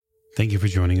Thank you for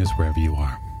joining us wherever you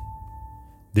are.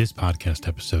 This podcast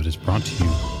episode is brought to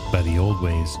you by the Old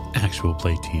Ways Actual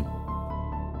Play team.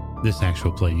 This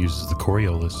actual play uses the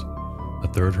Coriolis, A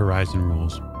Third Horizon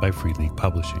rules by Free League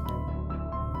Publishing.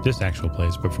 This actual play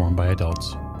is performed by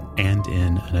adults and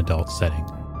in an adult setting.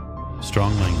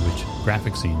 Strong language,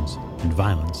 graphic scenes, and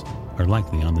violence are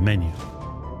likely on the menu.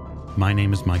 My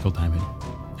name is Michael Diamond,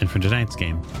 and for tonight's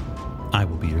game, I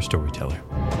will be your storyteller.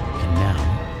 And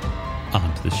now,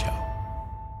 on to the show.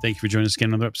 Thank you for joining us again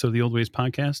on another episode of the Old Ways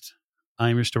podcast.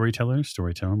 I'm your storyteller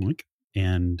Mike,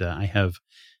 and I have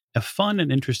a fun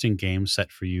and interesting game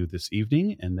set for you this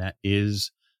evening, and that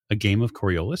is a game of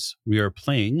Coriolis. We are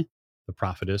playing the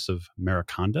Prophetess of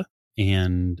Marakanda,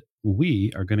 and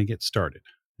we are going to get started.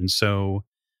 And so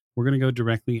we're going to go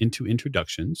directly into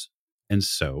introductions. And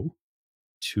so,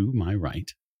 to my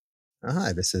right.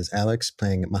 Hi, this is Alex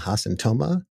playing Mahasan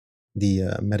Toma,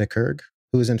 the Metacurg,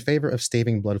 who is in favor of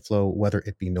staving blood flow, whether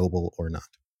it be noble or not.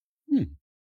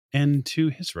 And to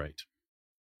his right.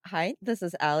 Hi, this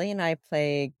is Ali, and I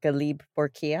play Galib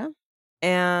Borkia.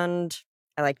 And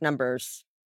I like numbers.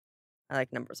 I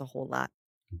like numbers a whole lot.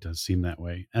 It does seem that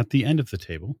way. At the end of the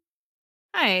table.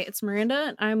 Hi, it's Miranda,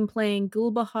 and I'm playing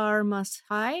Gulbahar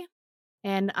Masthai,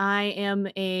 and I am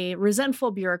a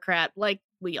resentful bureaucrat, like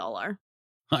we all are.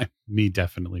 Me,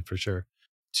 definitely, for sure.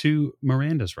 To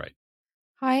Miranda's right.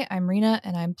 Hi, I'm Rena,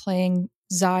 and I'm playing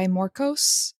Zai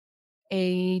Morkos,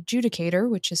 a judicator,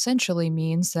 which essentially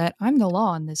means that I'm the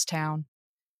law in this town.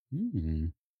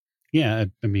 Yeah,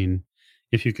 I mean,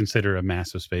 if you consider a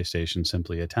massive space station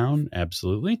simply a town,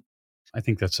 absolutely. I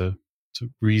think that's a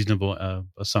reasonable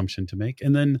assumption to make.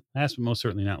 And then last but most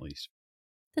certainly not least.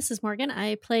 This is Morgan.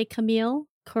 I play Camille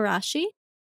Korashi.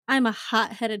 I'm a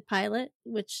hot-headed pilot,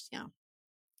 which,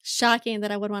 shocking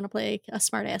that I would want to play a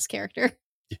smart-ass character.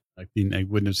 Yeah, I mean, I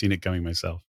wouldn't have seen it coming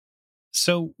myself.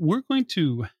 So we're going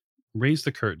to raise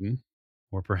the curtain,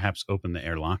 or perhaps open the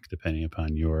airlock, depending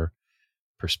upon your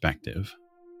perspective,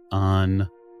 on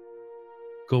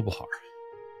Gulbahar.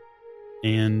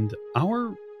 And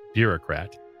our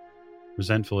bureaucrat,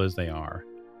 resentful as they are,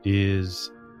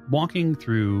 is walking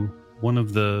through one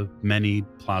of the many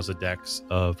plaza decks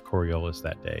of Coriolis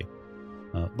that day,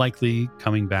 likely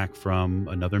coming back from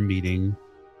another meeting,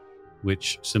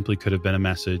 which simply could have been a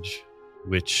message,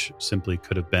 which simply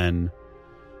could have been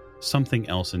something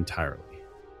else entirely.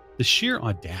 The sheer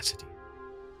audacity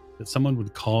that someone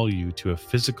would call you to a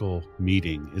physical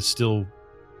meeting is still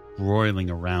roiling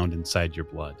around inside your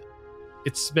blood.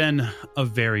 It's been a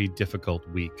very difficult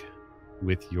week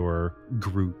with your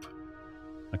group.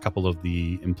 A couple of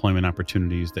the employment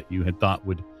opportunities that you had thought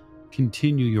would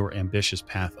continue your ambitious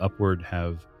path upward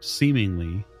have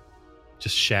seemingly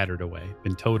just shattered away,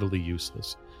 been totally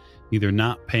useless, either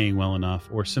not paying well enough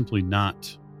or simply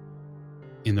not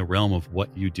in the realm of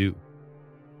what you do.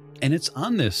 And it's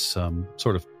on this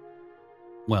sort of,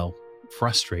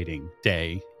 frustrating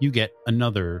day, you get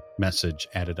another message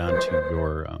added onto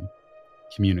your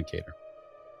communicator.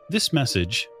 This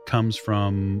message comes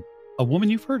from a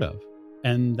woman you've heard of,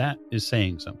 and that is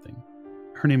saying something.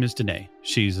 Her name is Danae.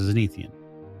 She's a Zenithian.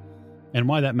 And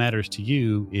why that matters to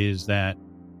you is that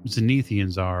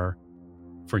Zenithians are,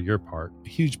 for your part, a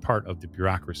huge part of the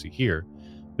bureaucracy here,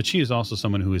 but she is also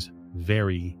someone who is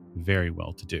very, very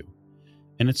well to do.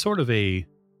 And it's sort of a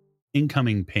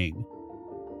incoming ping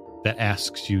that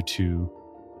asks you to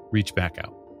reach back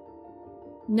out.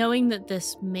 Knowing that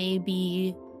this may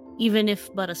be, even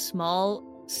if but a small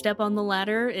step on the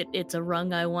ladder, it's a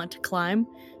rung I want to climb,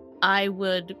 I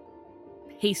would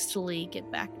hastily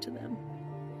get back to them.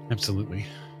 Absolutely.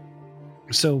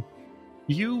 So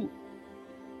you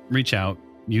reach out,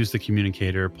 use the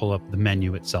communicator, pull up the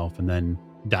menu itself, and then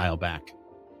dial back.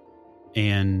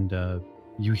 And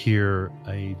you hear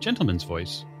a gentleman's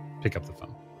voice pick up the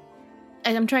phone.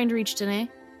 I'm trying to reach Danae.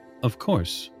 Of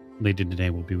course, Lady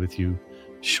Danae will be with you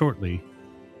shortly.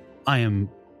 I am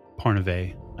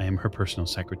Parnave. I am her personal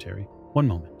secretary. One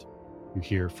moment. You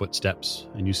hear footsteps,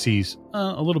 and you see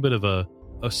a little bit of a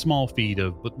small feed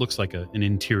of what looks like an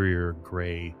interior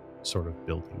gray sort of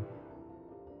building.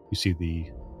 You see the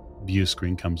view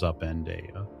screen comes up, and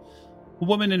a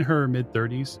woman in her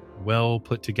mid-30s, well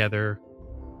put together,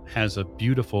 has a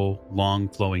beautiful long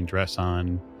flowing dress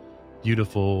on,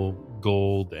 beautiful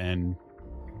gold and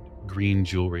green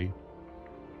jewelry,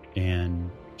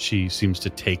 and she seems to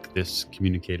take this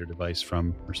communicator device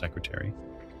from her secretary,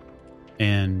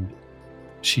 and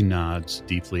she nods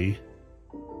deeply.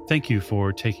 Thank you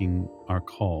for taking our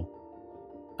call.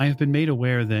 I have been made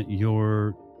aware that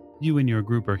you and your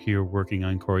group are here working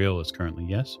on Coriolis currently,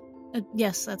 yes?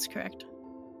 Yes, that's correct.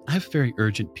 I have a very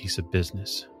urgent piece of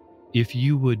business. if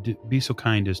you would be so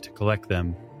kind as to collect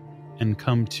them and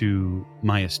come to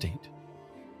my estate.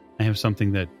 I have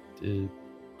something that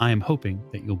I am hoping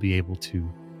that you'll be able to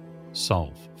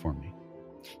solve for me.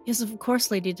 Yes, of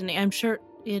course, Lady Danae. I'm sure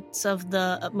it's of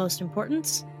the utmost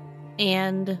importance,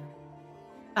 and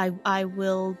I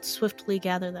will swiftly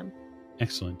gather them.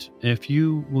 Excellent. If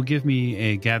you will give me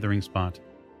a gathering spot,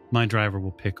 my driver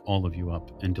will pick all of you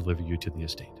up and deliver you to the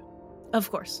estate.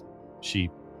 Of course. She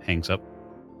hangs up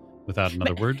without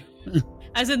another word.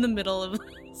 I was in the middle of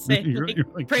saying, You're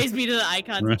like, praise be to the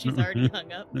icons, and she's already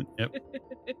hung up. Yep.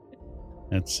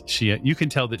 That's she. You can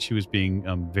tell that she was being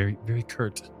very, very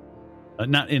curt.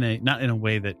 Not in a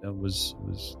way that was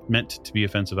meant to be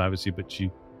offensive, obviously, but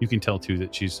you can tell too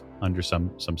that she's under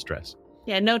some stress.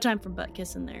 Yeah, no time for butt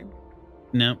kissing there.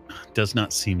 No, does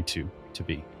not seem to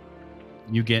be.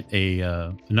 You get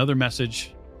another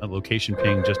message, a location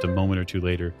ping just a moment or two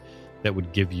later that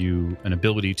would give you an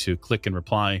ability to click and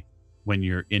reply when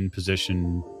you're in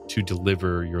position to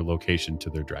deliver your location to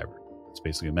their driver. It's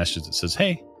basically a message that says,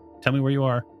 hey, tell me where you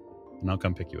are, and I'll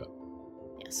come pick you up.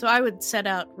 Yeah, so I would set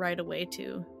out right away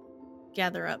to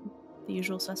gather up the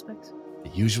usual suspects. The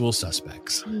usual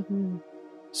suspects. Mm-hmm.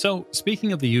 So,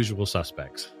 speaking of the usual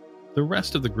suspects, the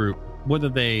rest of the group, whether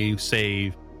they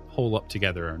say hole up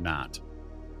together or not,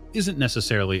 isn't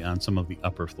necessarily on some of the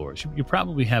upper floors. You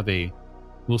probably have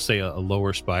we'll say a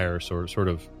lower spire sort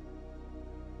of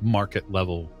market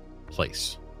level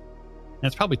place. And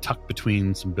it's probably tucked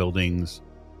between some buildings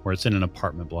or it's in an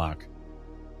apartment block.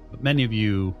 But many of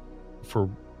you, for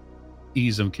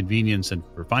ease of convenience and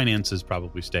for finances,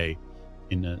 probably stay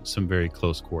in some very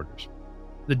close quarters.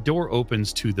 The door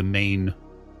opens to the main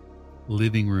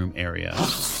living room area,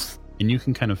 and you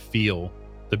can kind of feel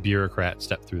the bureaucrat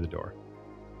step through the door.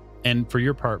 And for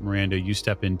your part, Miranda, you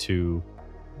step into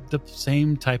the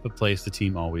same type of place the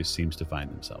team always seems to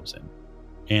find themselves in.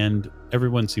 And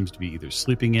everyone seems to be either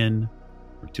sleeping in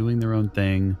or doing their own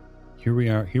thing. Here we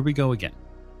are. Here we go again.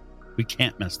 We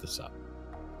can't mess this up.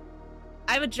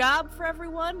 I have a job for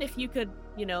everyone. If you could,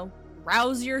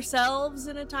 rouse yourselves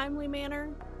in a timely manner.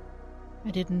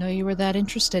 I didn't know you were that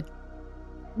interested.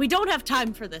 We don't have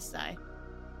time for this, Zai.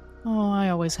 Oh, I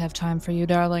always have time for you,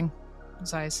 darling,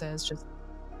 Zai says, just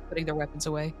putting their weapons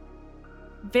away.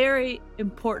 Very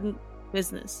important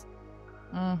business.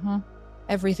 Mm-hmm.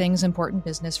 Everything's important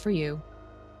business for you.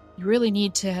 You really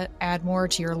need to add more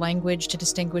to your language to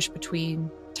distinguish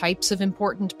between types of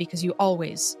important, because you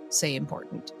always say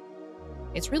important.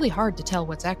 It's really hard to tell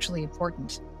what's actually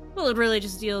important. Well, it really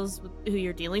just deals with who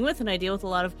you're dealing with, and I deal with a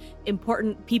lot of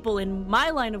important people in my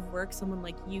line of work. Someone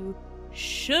like you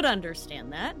should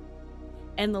understand that.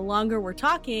 And the longer we're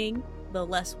talking, the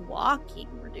less walking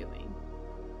we're doing.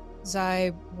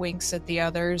 Zai winks at the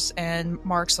others and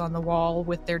marks on the wall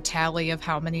with their tally of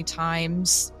how many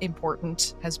times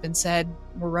important has been said.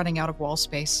 We're running out of wall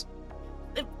space.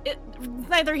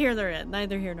 Neither here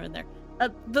nor there.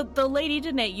 The Lady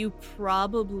Danae, you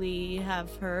probably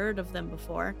have heard of them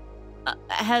before,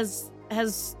 has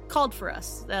called for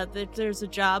us. There's a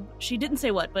job. She didn't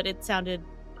say what, but it sounded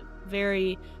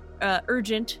very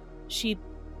urgent. She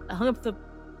hung up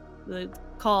the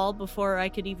call before I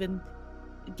could even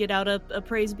get out a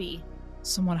praise bee.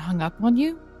 Someone hung up on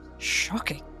you?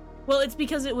 Shocking. Well, it's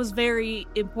because it was very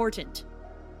important.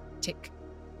 Tick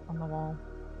on the wall.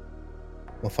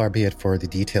 Well, far be it for the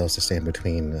details to stand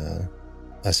between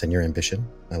us and your ambition.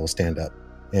 I will stand up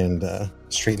and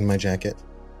straighten my jacket.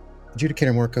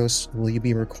 Adjudicator Morkos, will you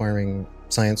be requiring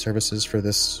science services for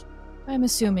this? I'm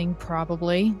assuming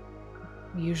probably.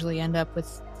 We usually end up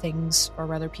with things, or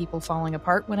rather people, falling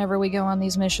apart whenever we go on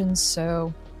these missions,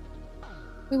 so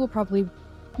we will probably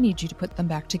need you to put them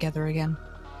back together again.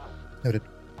 Noted.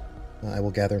 I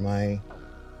will gather my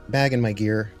bag and my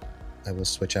gear. I will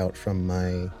switch out from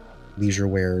my leisure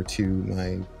wear to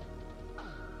my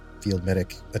field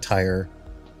medic attire.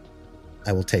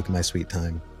 I will take my sweet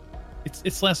time.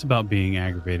 It's less about being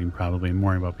aggravating, probably, and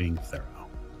more about being thorough.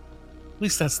 At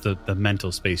least that's the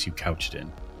mental space you couched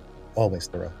in. Always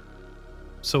thorough.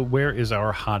 So where is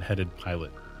our hot-headed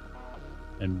pilot?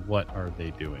 And what are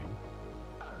they doing?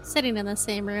 Sitting in the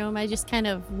same room, I just kind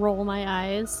of roll my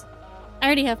eyes. I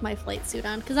already have my flight suit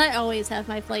on, because I always have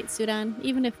my flight suit on,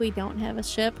 even if we don't have a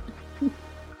ship.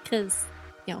 Because,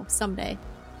 someday.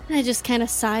 I just kind of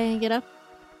sigh and get up.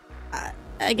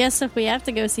 I guess if we have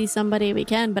to go see somebody, we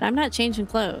can, but I'm not changing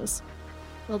clothes.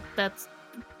 Well, that's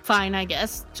fine, I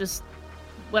guess. Just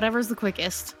whatever's the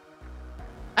quickest.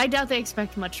 I doubt they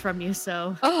expect much from you,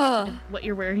 so what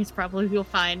you're wearing is probably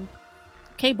fine.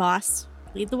 Okay, boss.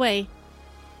 Lead the way.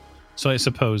 So I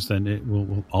suppose then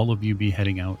will all of you be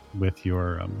heading out with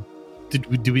your Did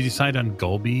we decide on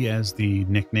Gulby as the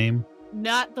nickname?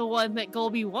 Not the one that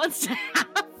Golby wants to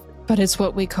have. But it's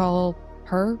what we call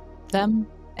her, them,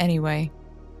 anyway.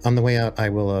 On the way out, I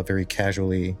will very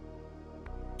casually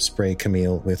spray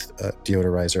Camille with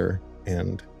deodorizer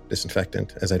and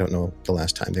disinfectant, as I don't know the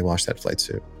last time they washed that flight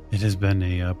suit. It has been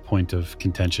a point of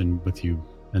contention with you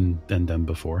and them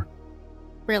before.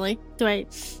 Really? Do I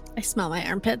smell my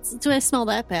armpits? Do I smell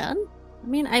that bad? I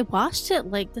mean, I washed it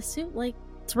the suit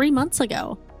 3 months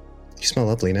ago. You smell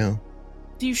lovely now.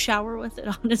 Do you shower with it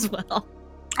on as well?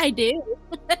 I do.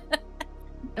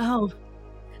 Oh.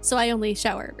 So I only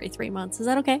shower every 3 months. Is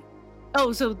that okay?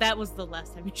 Oh, so that was the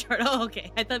last time you showered. Oh,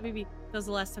 okay. I thought maybe that was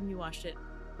the last time you washed it,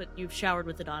 but you've showered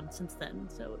with it on since then,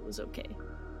 so it was okay.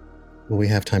 Will we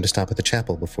have time to stop at the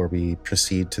chapel before we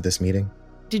proceed to this meeting?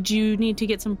 Did you need to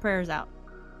get some prayers out?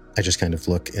 I just kind of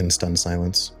look in stunned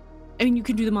silence. I mean, you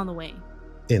can do them on the way.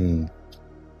 In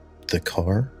the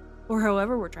car? Or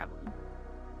however we're traveling.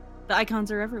 The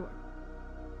icons are everywhere.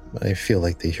 I feel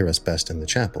like they hear us best in the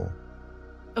chapel.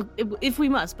 Oh, if we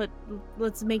must, but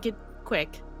let's make it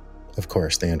quick. Of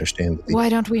course, they understand. Why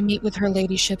don't we meet with her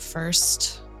ladyship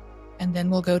first? And then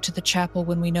we'll go to the chapel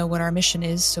when we know what our mission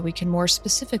is, so we can more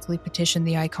specifically petition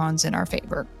the icons in our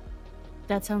favor.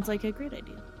 That sounds like a great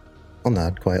idea. I'll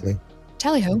nod quietly.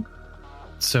 Tally-ho.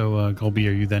 So, Gulby,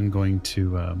 are you then going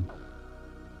to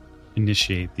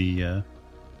initiate the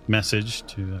message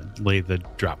to lay the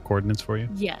drop coordinates for you?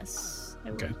 Yes,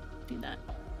 I will do that.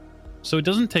 So it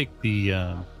doesn't take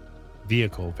the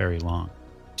vehicle very long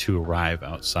to arrive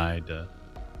outside,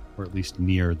 or at least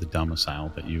near the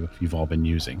domicile that you've all been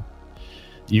using.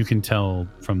 You can tell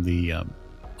from the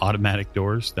automatic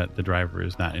doors that the driver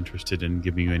is not interested in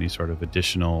giving you any sort of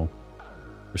additional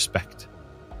respect.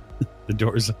 The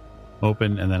doors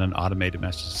open, and then an automated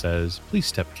message says, "Please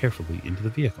step carefully into the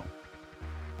vehicle."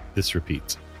 This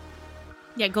repeats.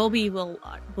 Yeah, Golby will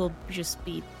just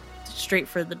be straight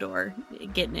for the door,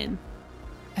 getting in.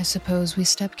 I suppose we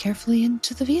step carefully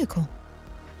into the vehicle.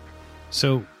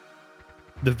 So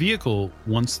the vehicle,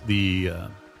 once the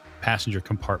passenger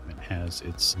compartment has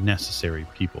its necessary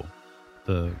people,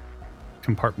 the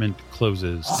compartment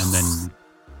closes, and then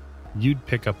you'd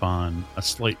pick up on a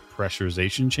slight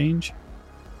pressurization change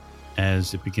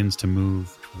as it begins to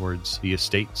move towards the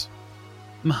estates.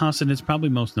 Hassan, it's probably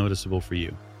most noticeable for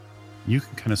you. You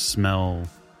can kind of smell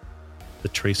the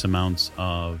trace amounts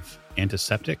of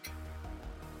antiseptic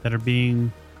that are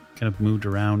being kind of moved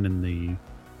around in the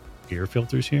air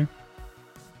filters here.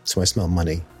 So I smell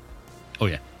money. Oh,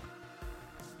 yeah.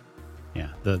 Yeah,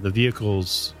 the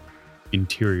vehicle's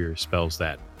interior spells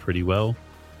that pretty well,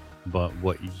 but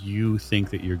what you think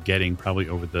that you're getting probably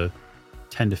over the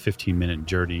 10 to 15 minute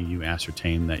journey, you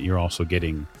ascertain that you're also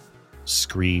getting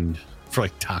screened for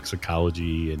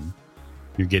toxicology, and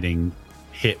you're getting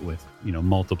hit with,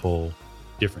 multiple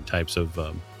different types of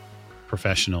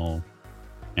professional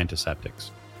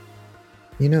antiseptics.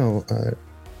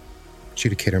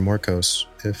 Judicator Morkos,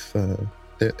 if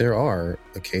there are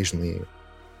occasionally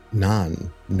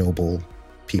non-noble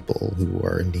people who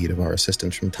are in need of our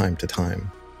assistance from time to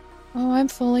time. Oh, I'm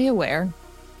fully aware.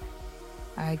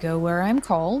 I go where I'm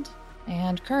called,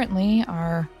 and currently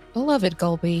our beloved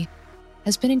Gulby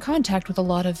has been in contact with a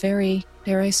lot of very,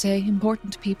 dare I say,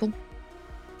 important people.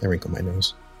 I wrinkle my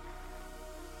nose.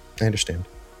 I understand.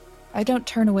 I don't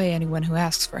turn away anyone who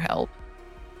asks for help.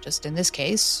 Just in this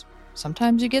case,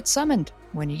 sometimes you get summoned.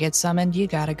 When you get summoned, you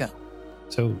gotta go.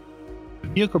 So the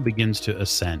vehicle begins to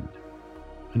ascend,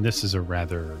 and this is a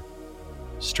rather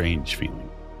strange feeling.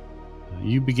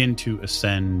 You begin to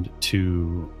ascend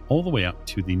to all the way up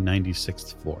to the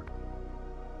 96th floor.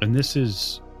 And this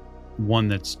is one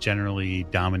that's generally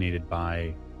dominated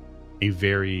by a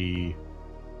very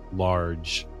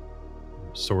large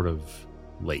sort of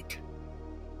lake.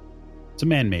 It's a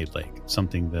man-made lake,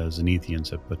 something the Zenithians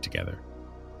have put together.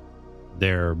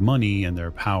 Their money and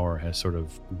their power has sort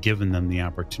of given them the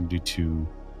opportunity to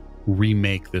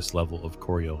remake this level of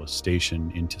Coriolis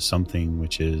Station into something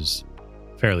which is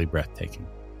fairly breathtaking.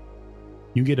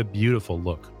 You get a beautiful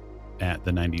look at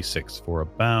the 96 for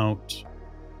about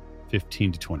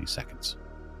 15 to 20 seconds.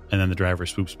 And then the driver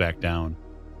swoops back down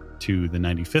to the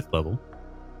 95th level,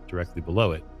 directly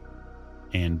below it,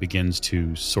 and begins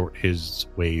to sort his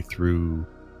way through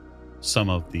some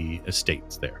of the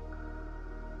estates there.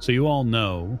 So you all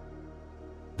know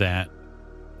that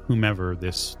whomever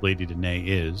this Lady Danae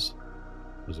is,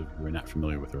 those of you who are not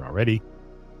familiar with her already,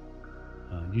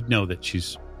 you'd know that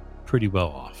she's pretty well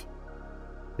off.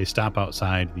 They stop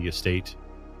outside the estate,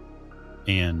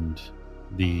 and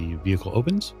the vehicle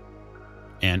opens,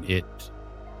 and it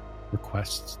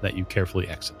requests that you carefully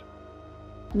exit.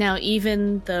 Now,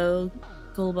 even though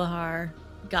Gulbahar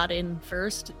got in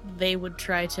first, they would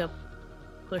try to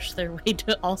push their way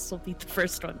to also be the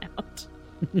first one out.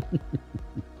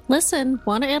 Listen,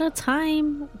 one at a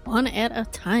time. One at a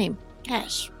time.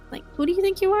 Gosh, like, who do you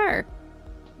think you are?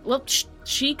 Well,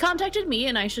 she contacted me,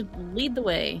 and I should lead the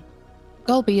way.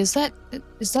 Gulby, is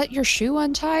that your shoe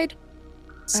untied?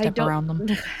 Step around them.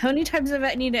 How many times have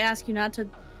I need to ask you not to?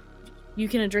 You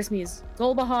can address me as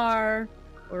Gulbahar,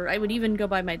 or I would even go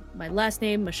by my last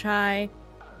name, Mashai.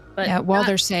 But yeah, while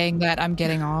they're saying that, I'm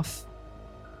getting off.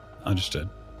 Understood.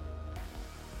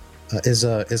 Is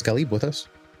Galib with us?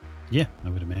 Yeah, I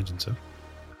would imagine so.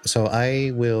 So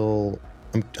I will.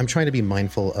 I'm trying to be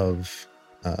mindful of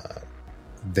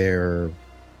their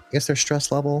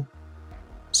stress level.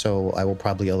 So I will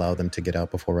probably allow them to get out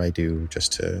before I do,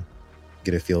 just to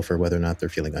get a feel for whether or not they're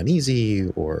feeling uneasy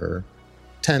or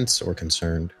tense or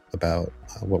concerned about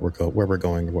where we're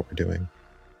going or what we're doing.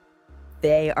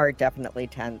 They are definitely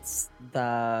tense.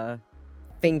 The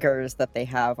fingers that they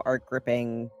have are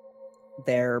gripping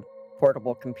their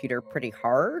portable computer pretty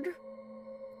hard.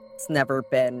 It's never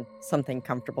been something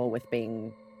comfortable with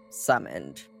being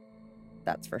summoned.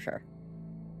 That's for sure.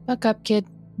 Buck up, kid.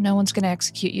 No one's going to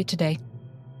execute you today,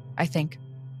 I think.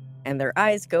 And their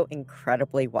eyes go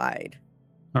incredibly wide.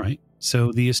 All right.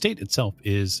 So the estate itself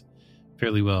is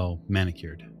fairly well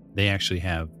manicured. They actually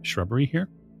have shrubbery here,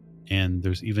 and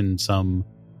there's even some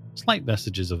slight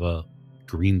vestiges of a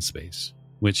green space,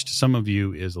 which to some of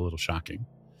you is a little shocking,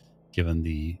 given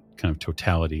the kind of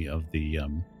totality of the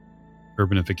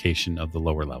urbanification of the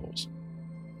lower levels.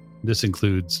 This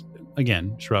includes,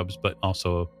 again, shrubs, but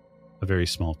also a very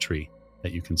small tree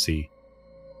that you can see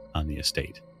on the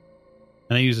estate.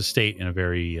 And I use estate in a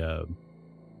very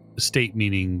estate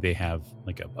meaning they have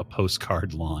like a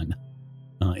postcard lawn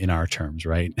in our terms,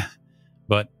 right?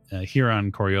 But here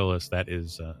on Coriolis, that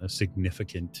is a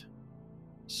significant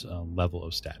level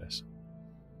of status.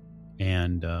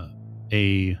 And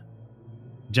a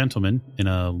gentleman in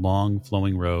a long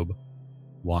flowing robe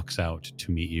walks out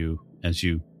to meet you as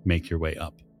you make your way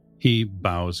up. He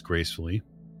bows gracefully.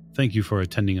 Thank you for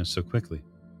attending us so quickly.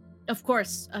 Of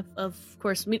course. Of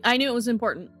course. I mean, I knew it was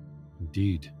important.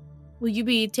 Indeed. Will you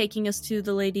be taking us to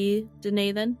the Lady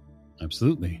Danae then?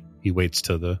 Absolutely. He waits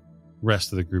till the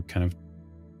rest of the group kind of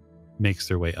makes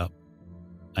their way up.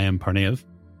 I am Parnev,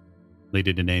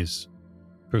 Lady Danae's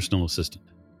personal assistant.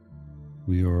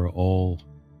 We are all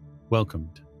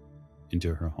welcomed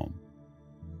into her home.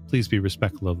 Please be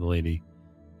respectful of the lady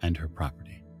and her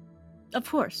property. Of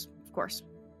course. Of course.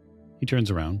 He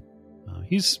turns around.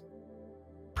 He's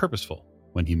purposeful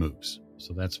when he moves.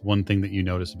 So that's one thing that you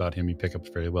notice about him. You pick up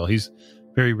very well. He's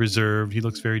very reserved. He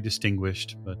looks very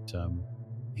distinguished, but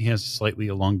he has a slightly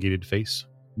elongated face.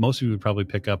 Most of you would probably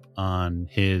pick up on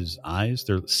his eyes.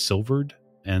 They're silvered,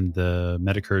 and the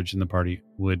metacourage in the party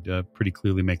would pretty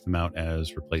clearly make them out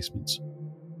as replacements.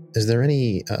 Is there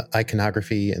any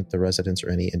iconography at the residence or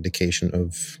any indication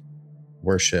of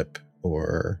worship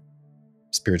or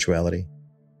spirituality?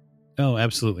 Oh,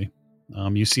 absolutely.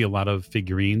 You see a lot of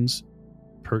figurines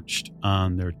perched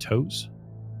on their toes,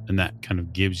 and that kind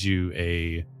of gives you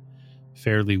a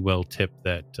fairly well tip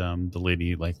that the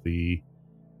lady likely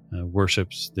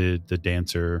worships the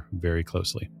dancer very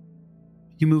closely.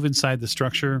 You move inside the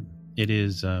structure. It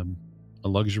is a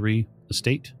luxury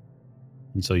estate,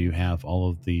 and so you have all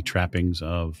of the trappings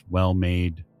of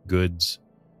well-made goods.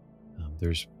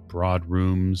 There's broad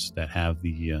rooms that have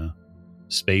the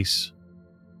space.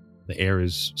 The air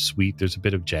is sweet. There's a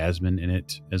bit of jasmine in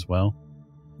it as well.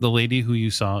 The lady who you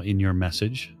saw in your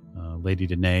message, Lady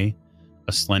Danae,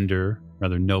 a slender,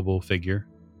 rather noble figure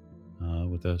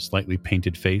with a slightly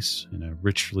painted face and a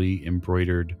richly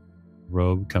embroidered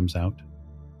robe, comes out.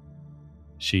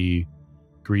 She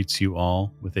greets you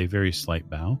all with a very slight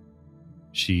bow.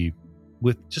 She,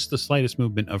 with just the slightest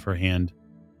movement of her hand,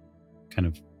 kind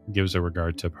of gives a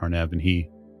regard to Parnev, and he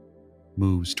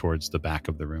moves towards the back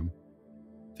of the room.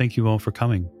 Thank you all for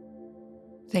coming.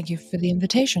 Thank you for the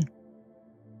invitation.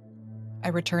 I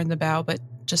return the bow, but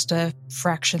just a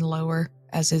fraction lower,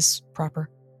 as is proper.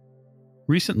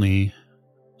 Recently,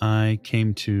 I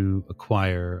came to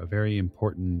acquire a very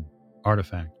important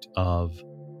artifact of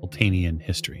Ultanian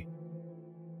history.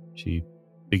 She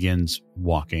begins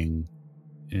walking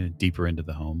deeper into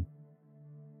the home,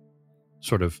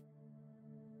 sort of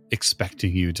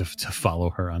expecting you to follow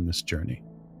her on this journey.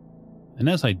 And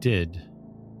as I did,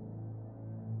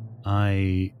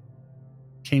 I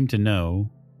came to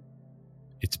know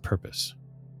its purpose.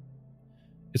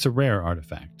 It's a rare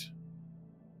artifact.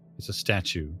 It's a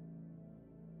statue,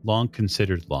 long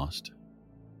considered lost,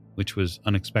 which was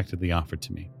unexpectedly offered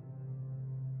to me.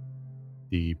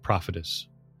 the Prophetess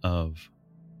of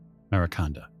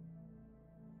Marakanda.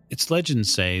 Its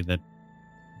legends say that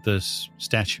this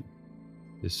statue,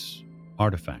 this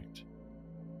artifact,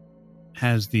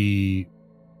 has the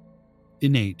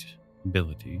innate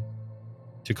ability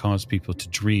to cause people to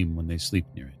dream when they sleep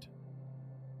near it.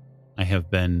 I have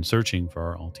been searching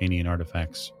for Altanian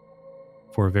artifacts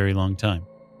for a very long time,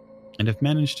 and have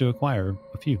managed to acquire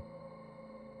a few.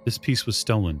 This piece was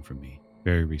stolen from me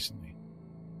very recently.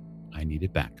 I need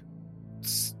it back.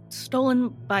 Stolen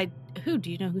by who? Do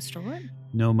you know who stole it?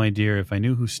 No, my dear, if I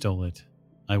knew who stole it,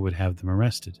 I would have them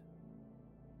arrested.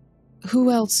 Who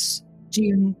else do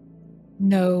you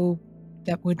know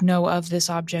that would know of this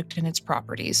object and its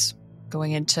properties?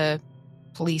 Going into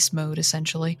police mode,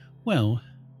 essentially. Well,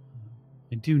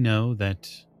 I do know that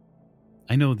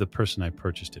I know the person I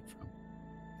purchased it from.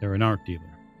 They're an art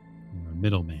dealer, or a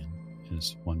middleman,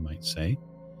 as one might say,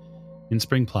 in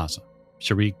Spring Plaza,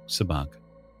 Sharik Sabag.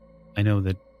 I know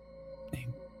that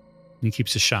he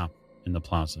keeps a shop in the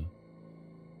plaza,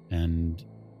 and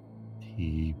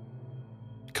he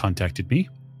contacted me,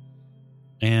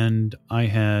 and I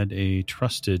had a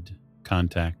trusted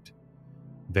contact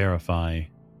verify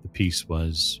the piece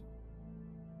was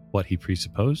what he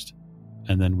presupposed,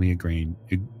 and then we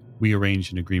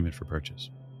arranged an agreement for purchase.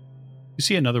 You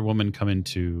see another woman come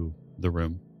into the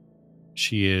room.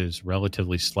 She is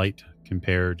relatively slight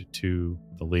compared to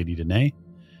the Lady Danae.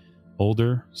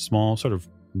 Older, small, sort of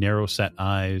narrow set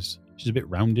eyes. She's a bit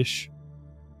roundish.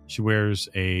 She wears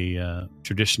a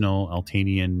traditional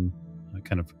Altanian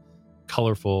kind of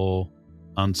colorful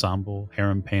ensemble,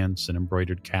 harem pants, and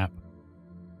embroidered cap.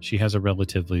 She has a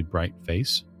relatively bright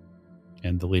face,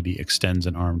 and the lady extends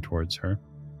an arm towards her.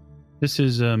 This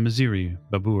is Miziri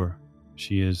Babur.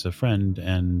 She is a friend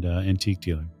and antique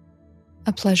dealer.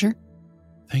 A pleasure.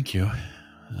 Thank you.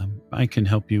 I can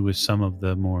help you with some of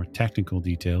the more technical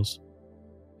details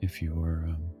if you're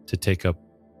to take up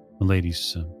the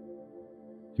lady's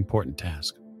important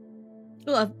task.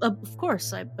 Well, of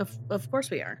course. Of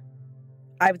course we are.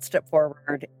 I would step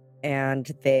forward and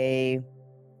they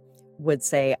would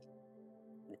say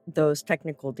those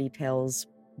technical details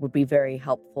would be very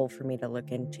helpful for me to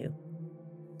look into.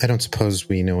 I don't suppose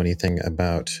we know anything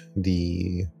about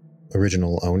the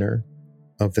original owner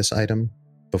of this item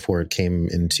before it came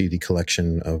into the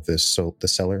collection of the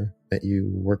seller that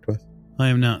you worked with? I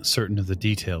am not certain of the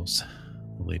details,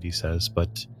 the lady says,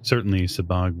 but certainly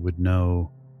Sabag would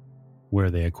know where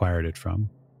they acquired it from.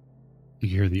 You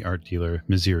hear the art dealer,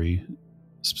 Miziri,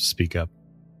 speak up.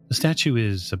 The statue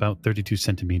is about 32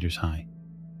 centimeters high.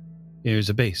 There's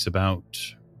a base about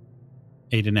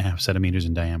 8.5 centimeters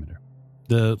in diameter.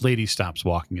 The lady stops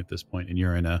walking at this point, and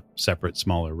you're in a separate,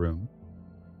 smaller room.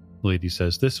 The lady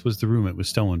says, "This was the room it was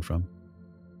stolen from."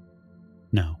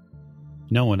 No.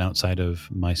 No one outside of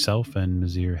myself and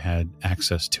Mazir had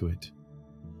access to it.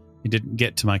 It didn't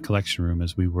get to my collection room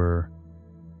as we were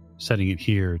setting it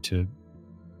here to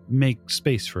make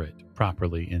space for it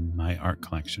properly in my art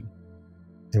collection.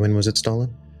 And when was it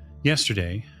stolen?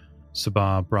 Yesterday,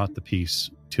 Sabah brought the piece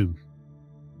to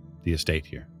the estate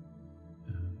here.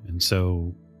 And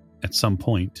so, at some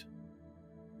point,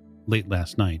 late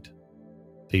last night,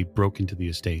 they broke into the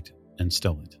estate and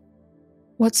stole it.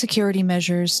 What security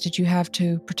measures did you have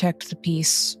to protect the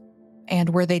piece, and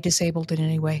were they disabled in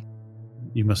any way?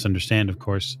 You must understand, of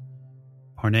course,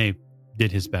 Parnay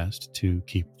did his best to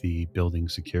keep the building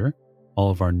secure.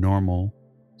 All of our normal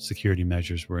security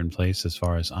measures were in place as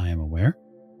far as I am aware.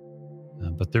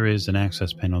 But there is an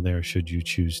access panel there should you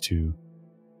choose to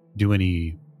do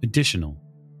any additional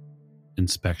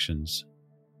inspections,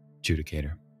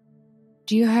 Judicator.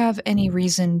 Do you have any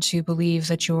reason to believe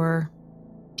that your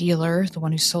dealer, the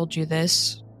one who sold you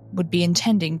this, would be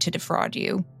intending to defraud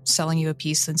you, selling you a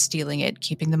piece and stealing it,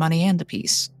 keeping the money and the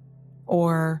piece?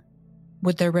 Or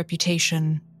would their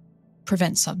reputation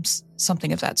prevent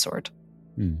something of that sort?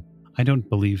 I don't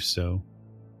believe so.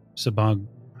 Sabag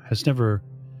has never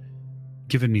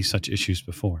given me such issues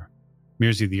before.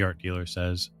 Mirzi, the art dealer,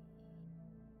 says,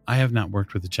 "I have not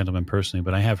worked with the gentleman personally,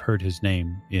 but I have heard his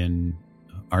name in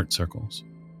art circles.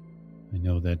 I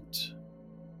know that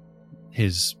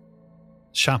his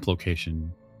shop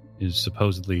location is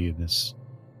supposedly in this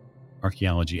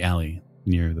archaeology alley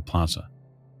near the plaza.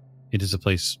 It is a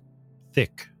place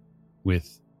thick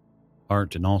with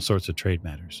art and all sorts of trade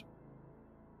matters."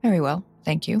 Very well,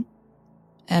 thank you.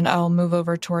 And I'll move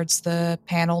over towards the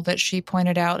panel that she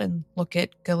pointed out and look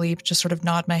at Galib, just sort of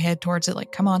nod my head towards it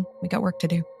like, come on, we got work to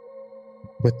do.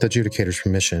 With the Judicator's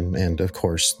permission, and of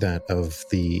course that of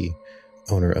the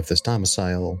owner of this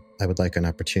domicile, I would like an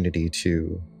opportunity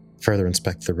to further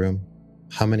inspect the room.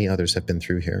 How many others have been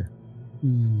through here?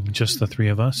 Just the three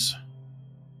of us.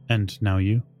 And now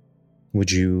you?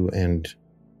 Would you and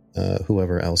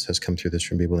whoever else has come through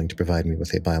this room be willing to provide me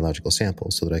with a biological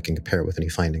sample so that I can compare it with any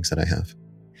findings that I have?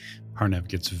 Parnev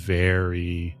gets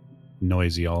very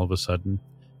noisy all of a sudden.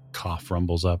 Cough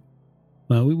rumbles up.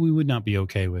 Well, we would not be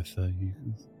okay with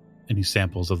any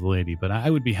samples of the lady, but I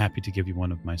would be happy to give you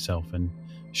one of myself. And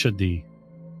should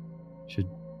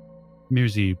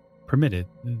Mirzi permit it,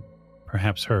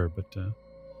 perhaps her, but the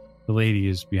lady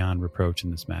is beyond reproach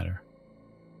in this matter.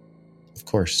 Of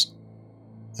course.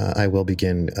 I will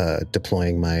begin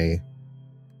deploying my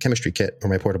chemistry kit or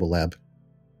my portable lab.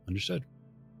 Understood.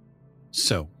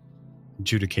 So,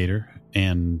 adjudicator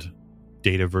and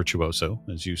data virtuoso,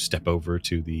 as you step over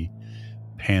to the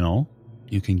panel,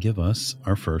 you can give us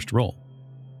our first roll.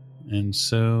 And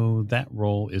so that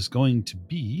roll is going to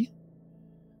be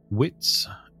wits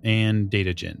and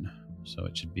data gin. So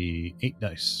it should be 8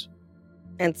 dice.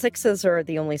 And 6s are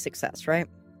the only success, right?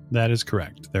 That is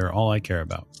correct. They're all I care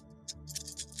about.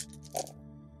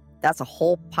 That's a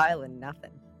whole pile of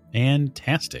nothing.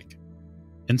 Fantastic.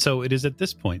 And so it is at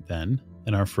this point then,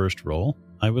 in our first roll,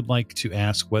 I would like to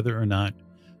ask whether or not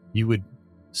you would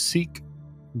seek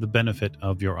the benefit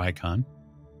of your icon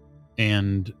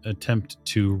and attempt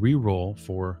to re-roll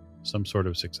for some sort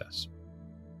of success.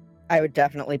 I would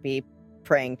definitely be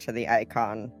praying to the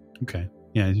icon. Okay.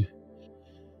 Yeah.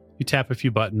 You tap a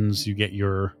few buttons, you get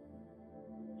your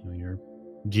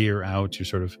gear out, your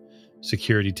sort of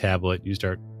security tablet, you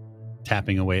start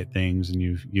tapping away at things, and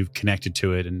you've connected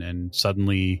to it, and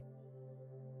suddenly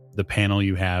the panel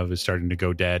you have is starting to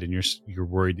go dead, and you're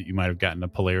worried that you might have gotten a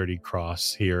polarity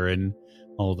cross here, and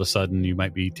all of a sudden you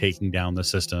might be taking down the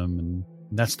system, and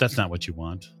that's not what you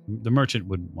want. The merchant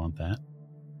wouldn't want that.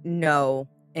 No,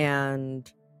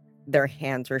 and their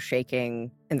hands are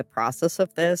shaking in the process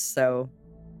of this, so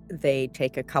they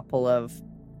take a couple of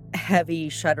heavy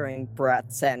shuddering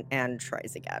breaths and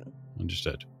tries again.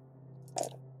 Understood.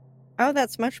 Oh,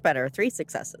 that's much better. 3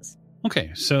 successes.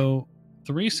 Okay, so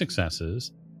 3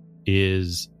 successes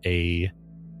is a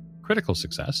critical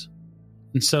success.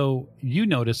 And so you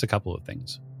notice a couple of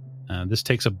things. This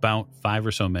takes about 5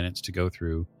 or so minutes to go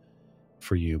through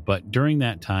for you. But during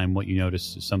that time, what you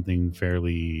notice is something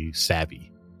fairly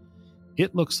savvy.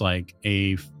 It looks like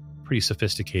a pretty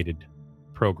sophisticated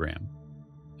program.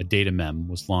 A data mem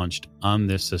was launched on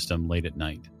this system late at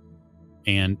night.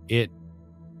 And it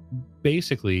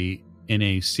basically, in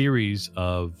a series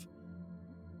of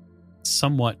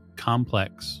somewhat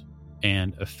complex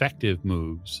and effective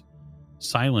moves,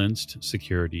 silenced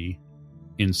security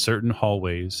in certain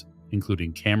hallways,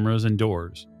 including cameras and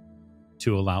doors,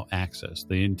 to allow access.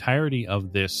 The entirety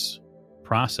of this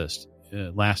process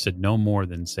lasted no more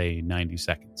than, say, 90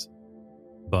 seconds.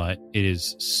 But it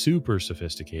is super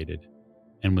sophisticated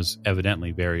and was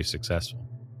evidently very successful.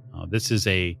 This is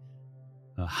a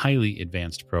highly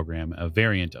advanced program, a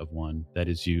variant of one that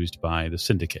is used by the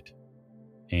Syndicate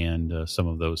and some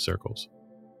of those circles.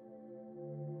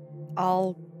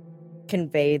 I'll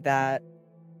convey that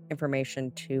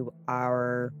information to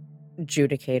our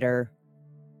adjudicator,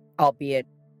 albeit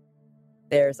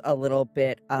there's a little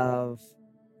bit of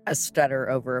a stutter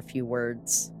over a few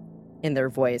words in their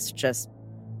voice, just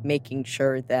making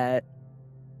sure that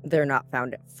they're not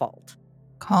found at fault.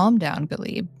 Calm down,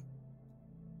 Galib.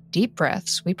 Deep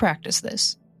breaths. We practice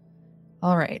this.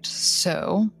 All right,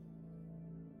 so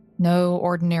no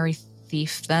ordinary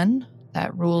thief then.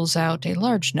 That rules out a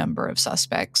large number of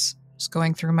suspects. Just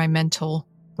going through my mental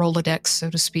Rolodex, so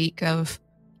to speak, of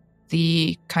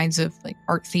the kinds of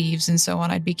art thieves and so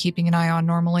on I'd be keeping an eye on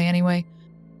normally anyway.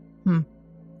 Gonna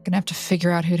have to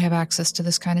figure out who'd have access to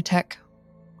this kind of tech.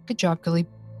 Good job, Galib.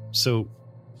 So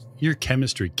your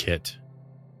chemistry kit,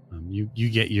 you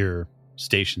get your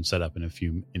station set up in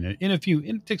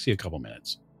it takes you a couple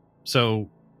minutes. So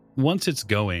once it's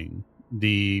going,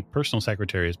 the personal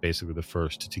secretary is basically the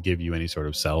first to give you any sort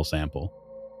of cell sample.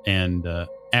 And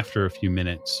after a few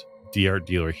minutes, the art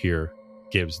dealer here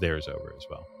gives theirs over as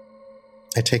well.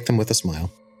 I take them with a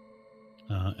smile.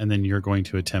 And then you're going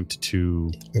to attempt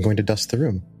to... I'm going to dust the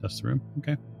room. Dust the room?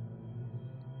 Okay.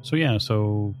 So yeah,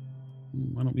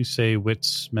 why don't we say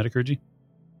wits metacurgy?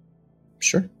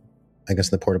 Sure. I guess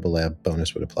the portable lab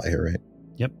bonus would apply here, right?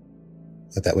 Yep.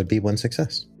 But that would be 1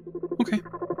 success. Okay.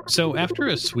 So after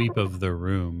a sweep of the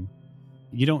room,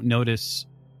 you don't notice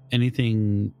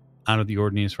anything out of the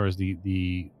ordinary as far as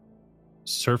the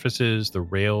surfaces, the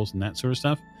rails, and that sort of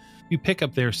stuff. You pick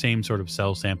up their same sort of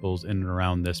cell samples in and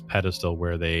around this pedestal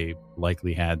where they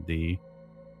likely had the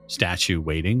statue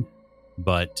waiting,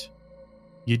 but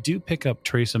you do pick up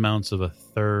trace amounts of a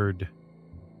third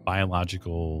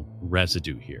biological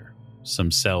residue here.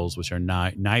 some cells which are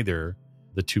neither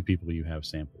the two people you have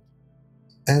sampled.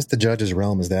 As the judge's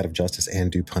realm is that of justice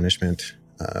and due punishment,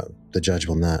 the judge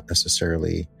will not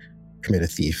necessarily permit a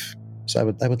thief.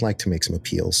 So I would like to make some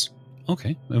appeals.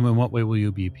 Okay. And in what way will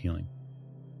you be appealing?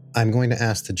 I'm going to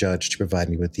ask the judge to provide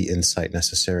me with the insight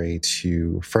necessary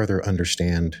to further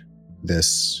understand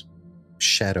this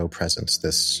shadow presence,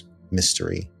 this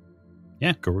mystery.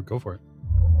 Yeah, go for it.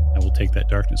 I will take that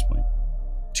darkness point.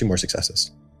 2 more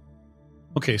successes.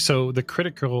 Okay, so the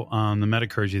critical on the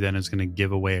metacurgy then is going to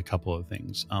give away a couple of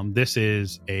things. This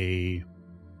is a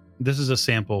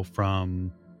sample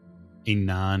from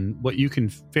what you can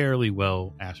fairly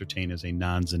well ascertain as a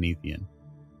non-Zenithian.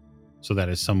 So that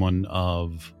is someone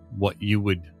of what you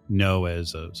would know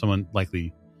as someone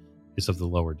likely is of the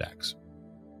lower decks.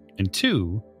 And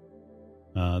 2,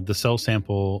 the cell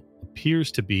sample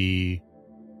appears to be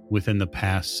within the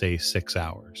past, say, 6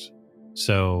 hours.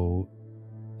 So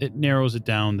it narrows it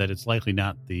down that it's likely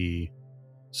not the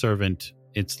servant,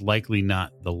 it's likely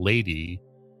not the lady,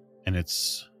 and it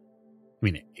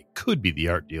could be the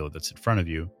art dealer that's in front of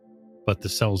you, but the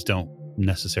cells don't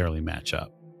necessarily match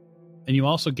up. And you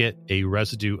also get a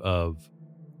residue of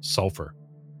sulfur.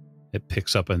 It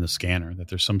picks up in the scanner that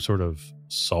there's some sort of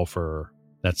sulfur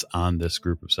that's on this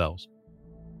group of cells.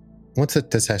 Once the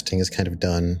testing is kind of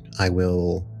done, I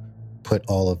will put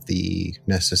all of the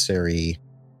necessary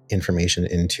information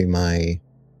into my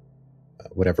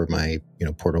whatever my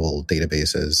portable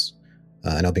database is,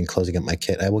 and I'll be closing up my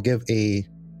kit. I will give a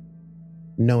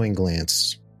knowing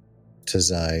glance to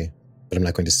Zai, but I'm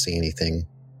not going to say anything,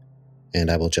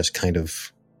 and I will just kind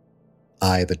of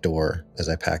eye the door as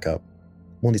I pack up.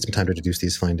 We'll need some time to deduce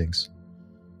these findings.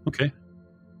 Okay,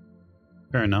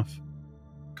 fair enough.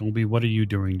 Golby, what are you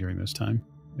doing during this time?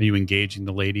 Are you engaging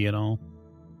the lady at all?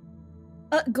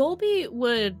 Golby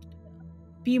would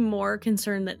be more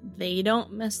concerned that they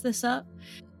don't mess this up.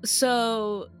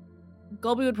 So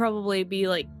Golby would probably be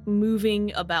like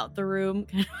moving about the room,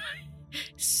 kind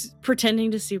of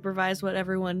pretending to supervise what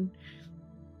everyone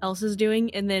else is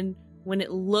doing. And then when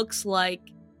it looks like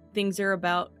things are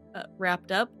about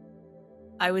wrapped up,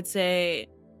 I would say,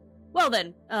 well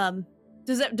then,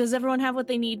 does everyone have what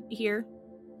they need here?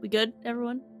 We good,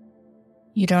 everyone?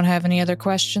 You don't have any other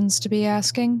questions to be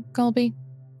asking, Golby?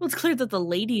 Well, it's clear that the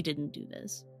lady didn't do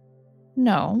this.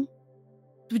 No.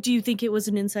 But do you think it was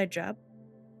an inside job?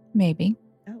 Maybe.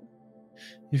 Oh.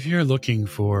 If you're looking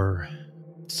for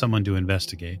someone to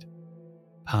investigate,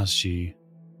 Pazji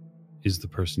is the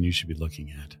person you should be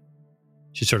looking at.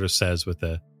 She sort of says with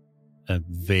a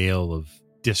veil of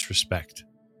disrespect,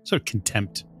 sort of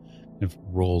contempt, kind of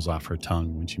rolls off her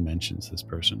tongue when she mentions this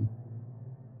person.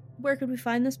 Where could we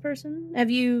find this person?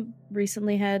 Have you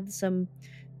recently had some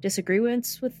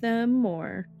disagreements with them,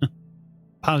 or?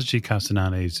 Pazji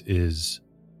Castanades is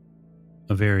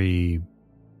a very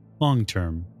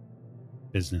long-term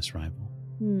business rival.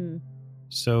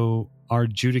 So our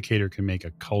adjudicator can make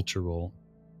a culture roll.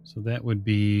 So that would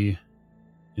be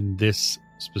in this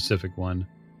specific one.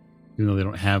 Even though they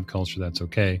don't have culture, that's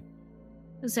okay.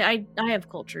 I have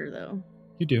culture, though.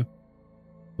 You do.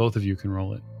 Both of you can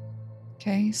roll it.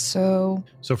 Okay, so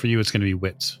for you, it's going to be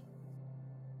wits.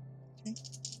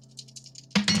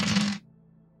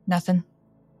 nothing.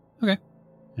 Okay.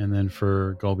 And then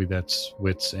for Golby, that's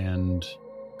wits and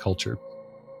culture.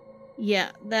 Yeah,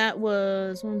 that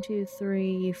was 1, 2,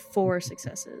 3, 4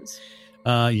 successes.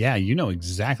 Yeah, you know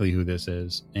exactly who this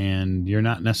is, and you're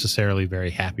not necessarily very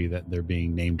happy that they're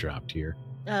being name dropped here.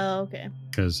 Oh, okay.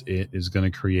 Because it is going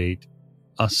to create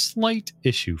a slight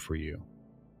issue for you.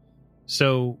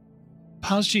 So,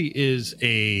 Pazji is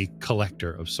a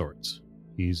collector of sorts.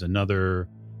 He's another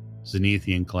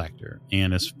Zenithian collector.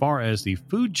 And as far as the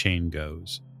food chain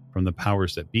goes, from the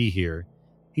powers that be here,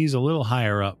 he's a little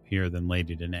higher up here than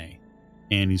Lady Danae.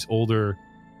 And he's older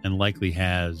and likely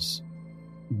has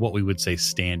what we would say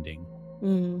standing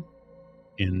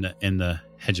in the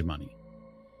hegemony.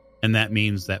 And that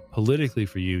means that politically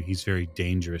for you, he's very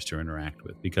dangerous to interact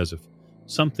with, because if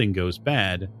something goes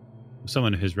bad, if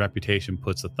someone of his reputation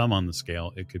puts a thumb on the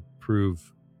scale, it could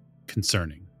prove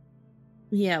concerning.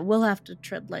 Yeah, we'll have to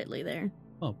tread lightly there.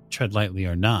 Well, tread lightly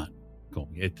or not,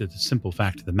 the simple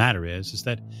fact of the matter is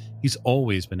that he's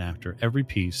always been after every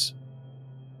piece,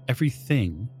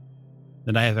 everything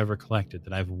that I have ever collected,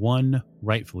 that I've won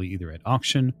rightfully either at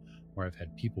auction or I've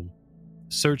had people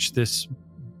search this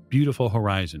beautiful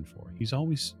horizon for. He's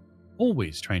always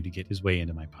trying to get his way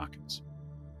into my pockets.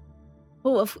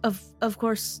 Oh, of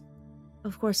course,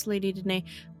 Lady Danae.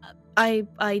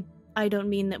 I don't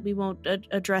mean that we won't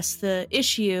address the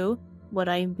issue. What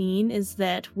I mean is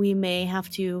that we may have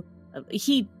to.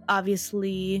 He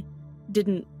obviously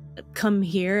didn't come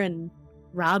here and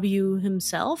rob you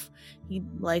himself. He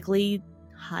likely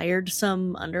hired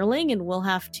some underling, and we'll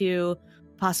have to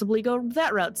possibly go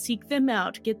that route, seek them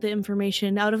out, get the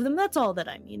information out of them. That's all that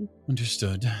I mean.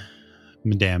 Understood.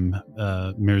 Madame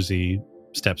Mirzi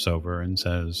steps over and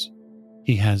says,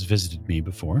 he has visited me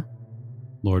before.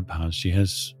 Lord Pazji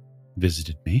has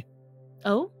visited me.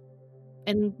 Oh?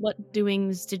 And what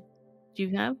doings did you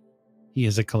have? He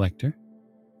is a collector,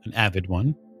 an avid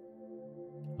one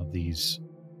of these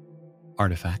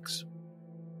artifacts.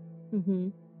 Mm-hmm.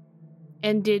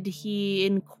 And did he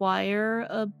inquire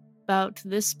about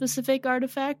this specific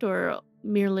artifact or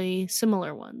merely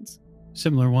similar ones?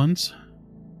 Similar ones.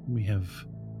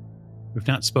 We've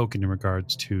not spoken in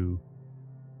regards to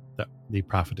the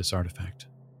Prophetess artifact.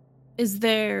 Is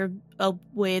there a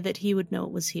way that he would know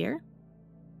it was here?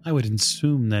 I would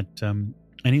assume that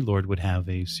any lord would have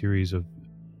a series of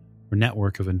or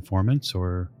network of informants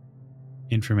or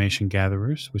information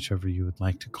gatherers, whichever you would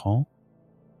like to call,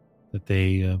 that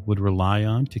they would rely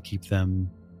on to keep them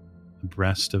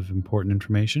abreast of important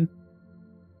information.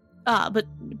 But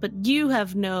you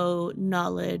have no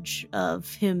knowledge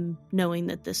of him knowing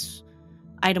that this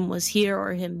item was here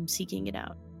or him seeking it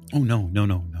out. Oh, no.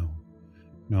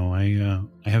 No,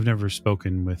 I have never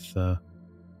spoken with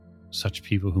such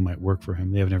people who might work for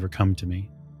him. They have never come to me.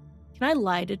 Can I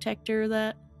lie detector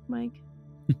that, Mike?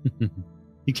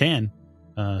 You can.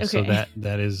 Okay. So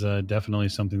that is definitely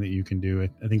something that you can do.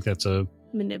 I think that's a...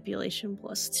 Manipulation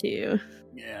 +2.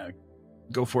 Yeah,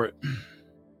 go for it.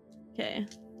 Okay.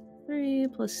 3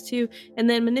 + 2. And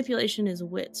then manipulation is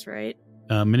wits, right?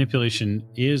 Manipulation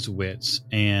is wits,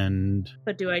 and...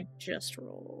 But do I just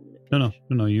roll? No.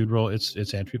 You'd roll.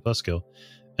 It's entry plus skill.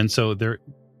 And so there,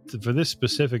 for this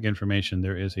specific information,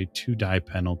 there is a 2-die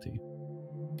penalty.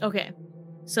 Okay.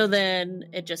 So then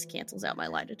it just cancels out my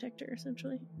lie detector,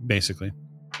 essentially. Basically.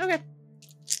 Okay.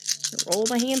 So roll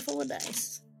my handful of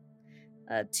dice.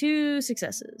 2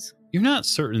 successes. You're not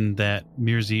certain that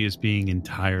Mirzi is being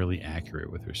entirely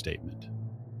accurate with her statement.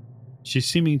 She's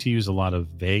seeming to use a lot of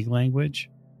vague language,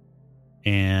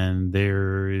 and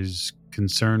there is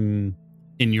concern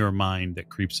in your mind that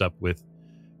creeps up with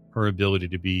her ability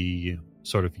to be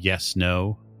sort of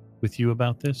yes-no with you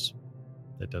about this.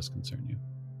 That does concern you.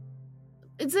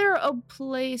 Is there a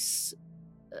place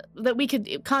that we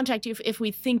could contact you if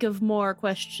we think of more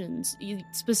questions?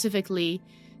 Specifically,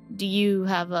 do you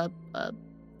have a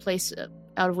place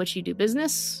out of which you do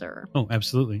business? Or Oh,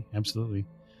 absolutely.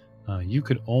 You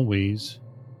could always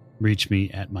reach me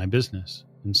at my business.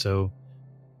 And so...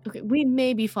 Okay, we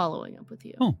may be following up with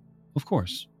you. Oh, of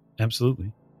course.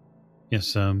 Absolutely.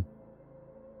 Yes, I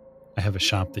have a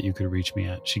shop that you could reach me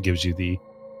at. She gives you the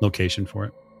location for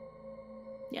it.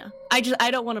 Yeah.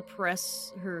 I don't want to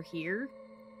press her here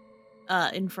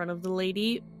in front of the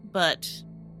lady, but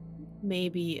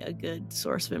maybe a good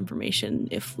source of information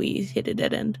if we hit a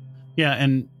dead end. Yeah,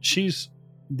 and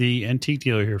the antique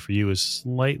dealer here for you is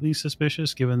slightly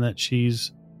suspicious given that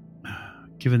she's,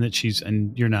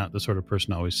 and you're not the sort of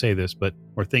person to always say this,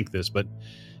 or think this, but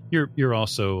you're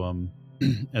also,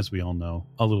 as we all know,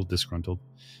 a little disgruntled.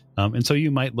 And so you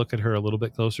might look at her a little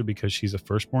bit closer because she's a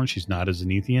firstborn. She's not a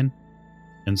Zenithian.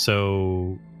 And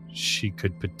so she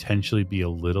could potentially be a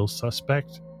little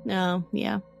suspect. No,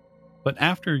 yeah. But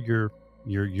after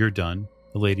you're done,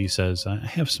 the lady says, I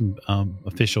have some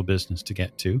official business to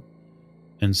get to.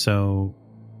 And so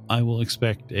I will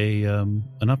expect an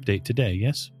update today,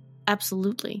 yes?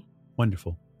 Absolutely.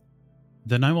 Wonderful.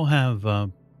 Then I will have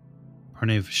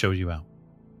Parnev show you out.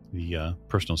 The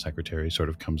personal secretary sort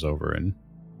of comes over and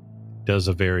does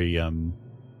a very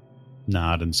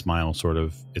nod and smile, sort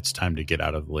of, it's time to get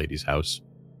out of the lady's house.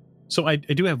 So I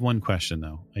do have one question,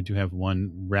 though. I do have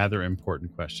one rather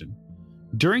important question.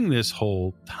 During this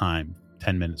whole time,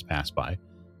 10 minutes passed by.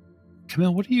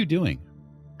 Camille, what are you doing?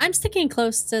 I'm sticking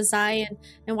close to Zai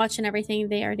and watching everything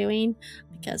they are doing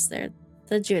because they're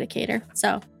the adjudicator.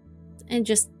 So, and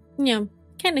just,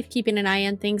 kind of keeping an eye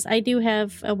on things. I do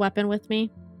have a weapon with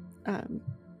me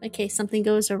in case something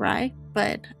goes awry,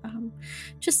 but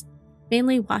just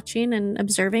mainly watching and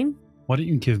observing. Why don't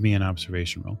you give me an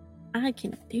observation roll? I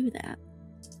can do that.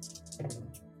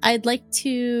 I'd like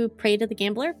to pray to the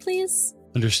gambler, please.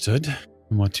 Understood.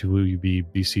 And what will you be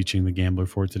beseeching the gambler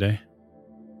for today?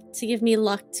 To give me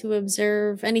luck to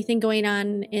observe anything going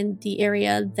on in the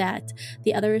area that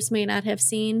the others may not have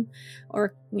seen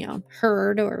or,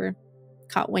 heard or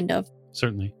caught wind of.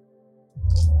 Certainly.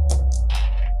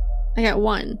 I got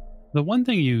 1. The one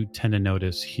thing you tend to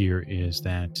notice here is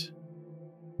that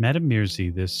Madame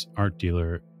Mirzi, this art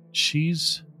dealer,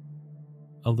 she's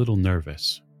a little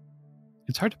nervous.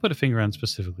 It's hard to put a finger on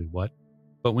specifically what,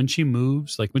 But when she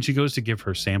moves, like when she goes to give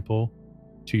her sample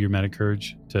to your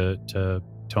Metacurge, to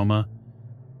Toma,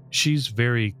 she's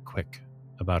very quick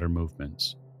about her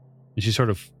movements. And she sort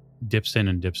of dips in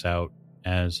and dips out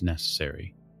as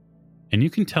necessary. And you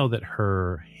can tell that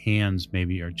her hands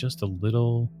maybe are just a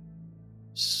little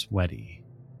sweaty.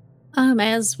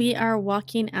 As we are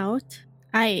walking out,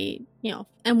 I,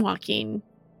 am walking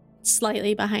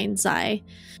slightly behind Zai,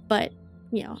 but,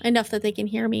 enough that they can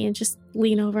hear me, and just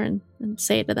lean over and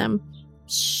say to them,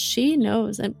 she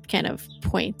knows, and kind of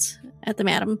point at the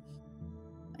madam.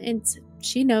 And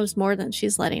she knows more than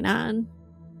she's letting on.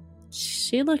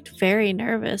 She looked very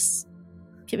nervous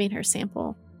giving her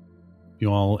sample.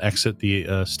 You all exit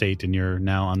the state, and you're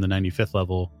now on the 95th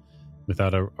level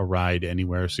without a ride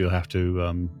anywhere, so you'll have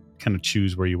to kind of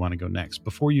choose where you want to go next.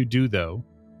 Before you do, though,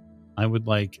 I would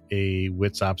like a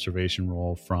wits observation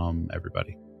roll from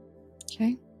everybody.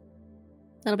 Okay.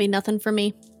 That'll be nothing for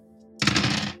me.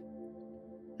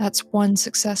 That's 1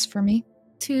 success for me.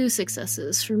 2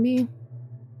 successes for me.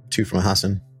 2 from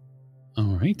Hassan.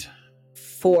 All right.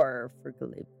 4 for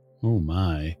Galib. Oh,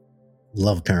 my.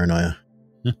 Love paranoia.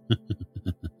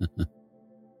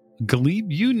 Galib,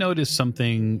 you notice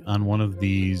something on one of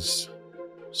these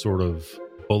sort of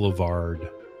boulevard.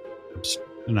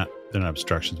 They're not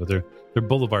obstructions, but they're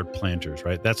boulevard planters,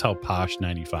 right? That's how posh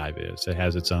 95 is. It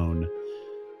has its own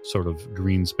sort of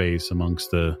green space amongst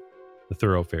the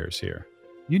thoroughfares here.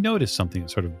 You notice something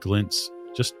that sort of glints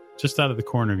just out of the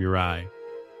corner of your eye,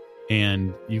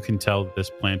 and you can tell that this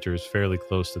planter is fairly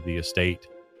close to the estate,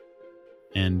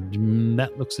 and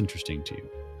that looks interesting to you.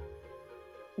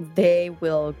 They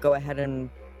will go ahead and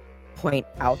point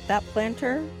out that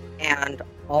planter and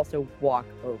also walk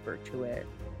over to it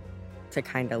to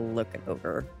kind of look it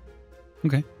over.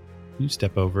 Okay. You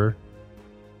step over.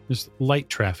 There's light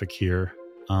traffic here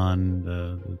on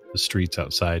the streets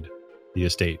outside the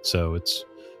estate, so it's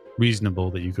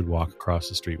reasonable that you could walk across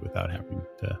the street without having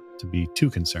to be too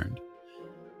concerned.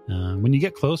 When you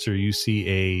get closer, you see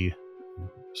a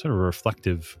sort of a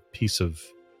reflective piece of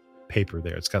paper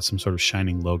there. It's got some sort of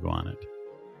shining logo on it.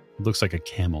 It looks like a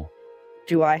camel.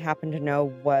 Do I happen to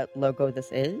know what logo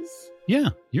this is? Yeah,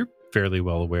 you're fairly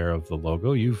well aware of the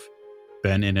logo. You've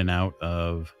been in and out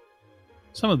of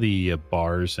some of the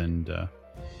bars and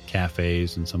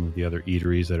cafes and some of the other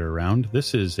eateries that are around.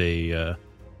 This is a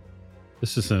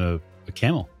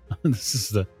camel. This is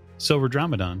the Silver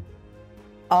Dromedon.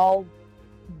 I'll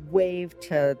wave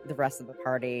to the rest of the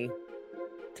party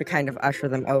to kind of usher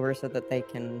them over so that they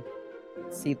can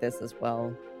see this as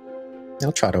well.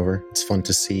 I'll trot over. It's fun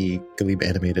to see Galib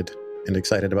animated and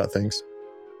excited about things.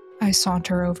 I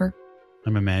saunter over.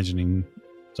 I'm imagining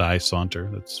Zai saunter.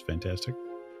 That's fantastic.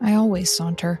 I always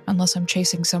saunter, unless I'm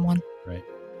chasing someone. Right.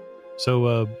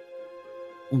 So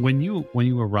when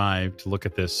you arrive to look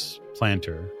at this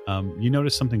planter, you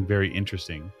notice something very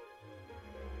interesting,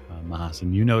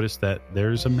 Mahasan. You notice that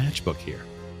there's a matchbook here.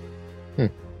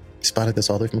 Spotted this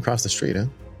all the way from across the street, huh?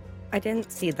 I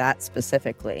didn't see that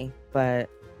specifically, but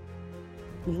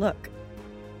look.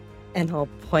 And he'll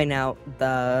point out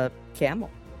the camel.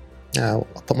 I'll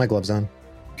put my gloves on.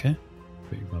 Okay.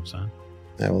 Put your gloves on.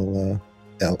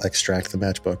 I'll extract the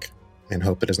matchbook and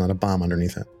hope it is not a bomb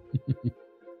underneath it.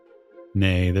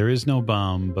 Nay, there is no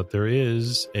bomb, but there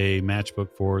is a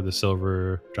matchbook for the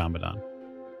Silver Dromedon.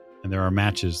 And there are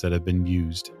matches that have been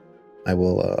used. I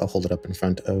will hold it up in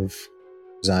front of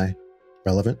Zai.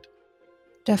 Relevant?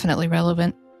 Definitely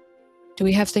relevant. Do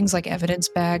we have things like evidence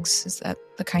bags? Is that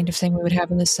the kind of thing we would have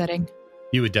in this setting?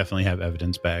 You would definitely have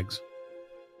evidence bags.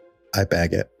 I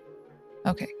bag it.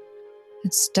 Okay.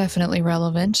 It's definitely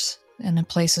relevant, and a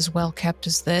place as well kept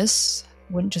as this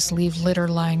wouldn't just leave litter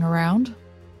lying around.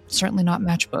 Certainly not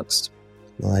matchbooks.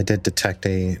 Well, I did detect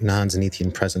a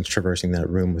non-Zenithian presence traversing that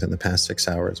room within the past 6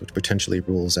 hours, which potentially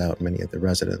rules out many of the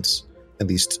residents, at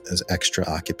least as extra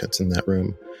occupants in that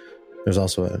room. There's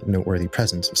also a noteworthy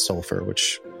presence of sulfur,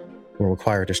 which will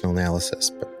require additional analysis,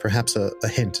 but perhaps a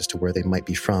hint as to where they might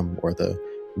be from or the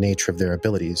nature of their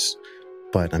abilities.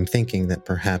 But I'm thinking that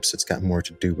perhaps it's got more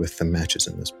to do with the matches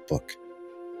in this book.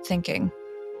 Thinking.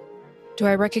 Do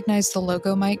I recognize the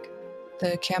logo, Mike?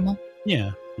 The camel?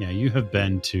 Yeah, you have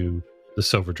been to the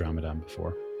Silver Dromedon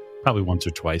before. Probably once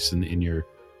or twice in your...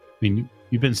 I mean,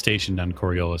 you've been stationed on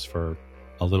Coriolis for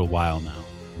a little while now,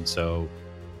 and so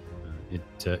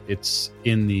it's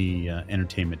in the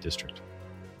entertainment district.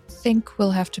 I think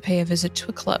we'll have to pay a visit to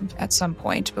a club at some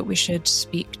point, but we should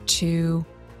speak to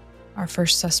our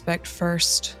first suspect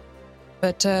first.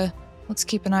 But let's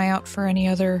keep an eye out for any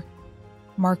other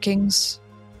markings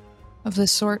of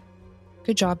this sort.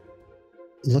 Good job.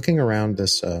 Looking around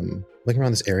this Looking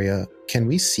around this area, can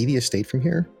we see the estate from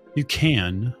here? You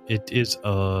can. It's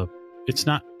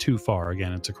not too far.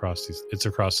 Again, it's across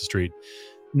the street.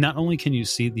 Not only can you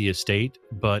see the estate,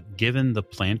 but given the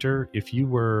planter, if you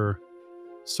were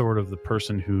sort of the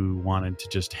person who wanted to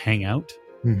just hang out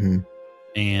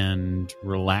and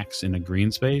relax in a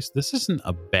green space, this isn't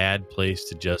a bad place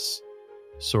to just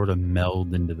sort of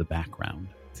meld into the background.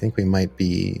 I think we might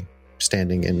be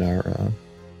standing in our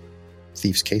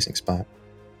thief's casing spot.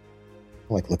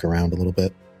 I'll, look around a little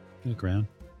bit. Look around.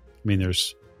 I mean,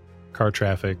 there's car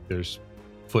traffic, there's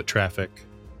foot traffic,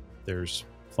 there's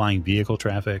flying vehicle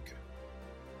traffic.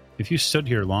 If you stood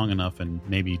here long enough and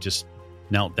maybe just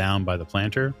knelt down by the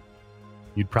planter,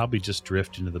 you'd probably just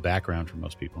drift into the background for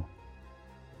most people.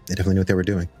 They definitely knew what they were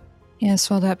doing. Yes,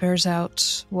 well, that bears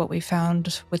out what we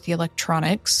found with the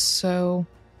electronics. So,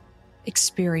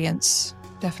 experience.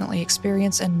 Definitely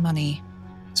experience and money.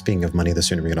 Speaking of money, the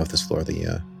sooner we get off this floor,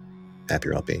 the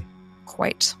happier I'll be.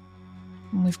 Quite.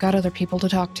 And we've got other people to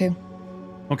talk to.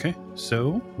 Okay,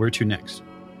 so where to next?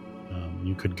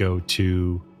 You could go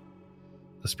to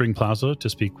the Spring Plaza to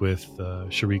speak with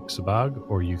Sharik Sabag,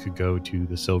 or you could go to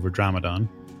the Silver Dromedon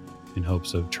in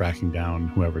hopes of tracking down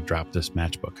whoever dropped this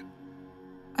matchbook.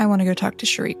 I want to go talk to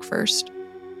Sharik first.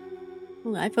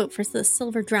 Ooh, I vote for the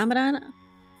Silver Dromedon.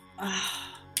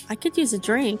 I could use a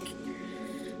drink.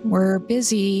 We're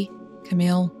busy,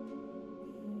 Camille.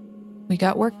 We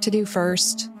got work to do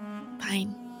first.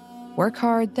 Fine. Work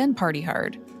hard, then party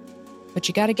hard. But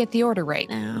you got to get the order right.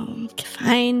 No,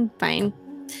 fine.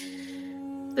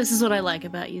 This is what I like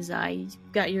about you, Zai. You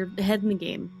got your head in the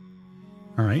game.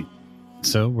 All right.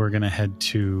 So we're going to head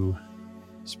to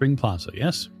Spring Plaza,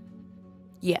 yes?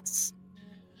 Yes.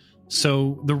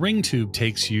 So the ring tube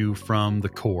takes you from the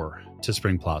core to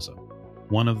Spring Plaza,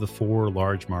 one of the 4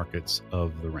 large markets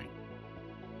of the ring.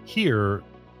 Here,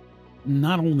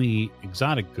 not only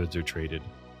exotic goods are traded,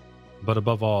 but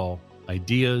above all,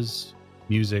 ideas,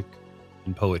 music,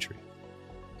 and poetry.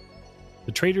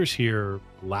 The traders here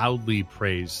loudly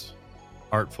praise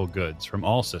artful goods from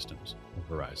all systems of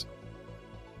Horizon.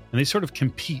 And they sort of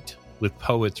compete with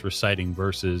poets reciting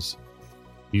verses,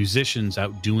 musicians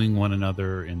outdoing one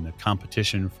another in the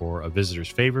competition for a visitor's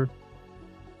favor,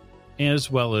 as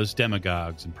well as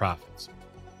demagogues and prophets.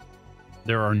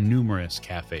 There are numerous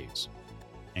cafes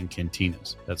and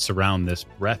cantinas that surround this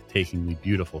breathtakingly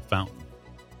beautiful fountain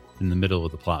in the middle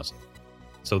of the plaza.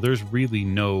 So there's really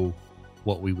no,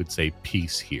 what we would say,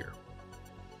 peace here.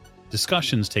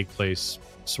 Discussions take place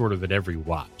sort of at every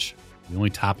watch. The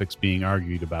only topics being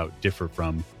argued about differ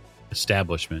from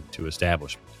establishment to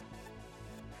establishment.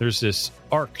 There's this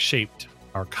arc-shaped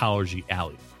arcology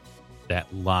alley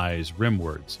that lies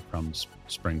rimwards from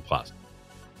Spring Plaza.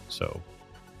 So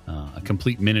a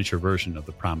complete miniature version of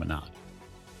the promenade.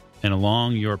 And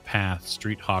along your path,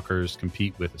 street hawkers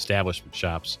compete with establishment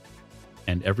shops,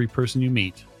 and every person you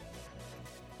meet,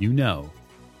 you know,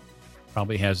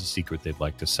 probably has a secret they'd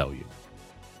like to sell you.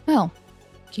 Well,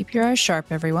 keep your eyes sharp,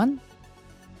 everyone.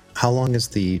 How long is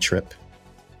the trip?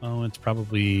 Oh, it's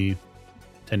probably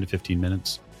 10 to 15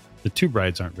 minutes. The tube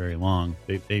rides aren't very long.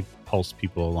 They pulse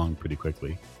people along pretty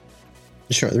quickly.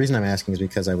 Sure. The reason I'm asking is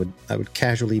because I would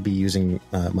casually be using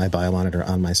my biomonitor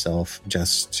on myself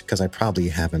just because I probably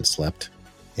haven't slept.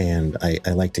 And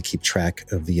I like to keep track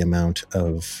of the amount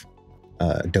of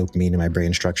dopamine in my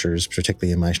brain structures,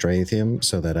 particularly in my strathium,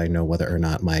 so that I know whether or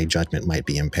not my judgment might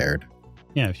be impaired.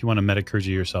 Yeah, if you want to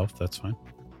metacurgy yourself, that's fine.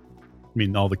 I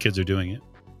mean, all the kids are doing it.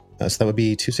 So that would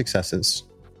be 2 successes.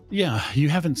 Yeah, you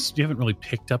haven't really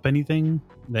picked up anything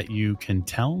that you can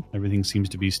tell. Everything seems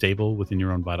to be stable within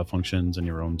your own vital functions and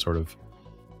your own sort of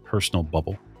personal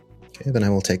bubble. Okay, then I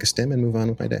will take a stim and move on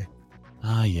with my day.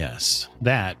 Ah, yes.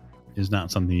 That is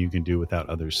not something you can do without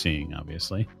others seeing,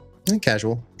 obviously. And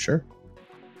casual, sure.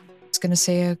 I was going to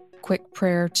say a quick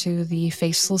prayer to the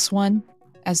Faceless One,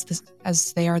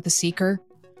 as they are the seeker,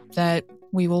 that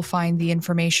we will find the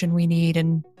information we need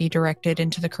and be directed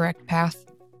into the correct path.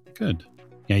 Good.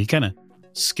 Yeah, you kind of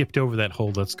skipped over that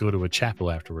whole let's go to a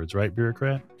chapel afterwards, right,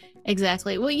 bureaucrat?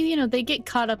 Exactly. Well, you know, they get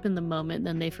caught up in the moment,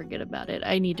 then they forget about it.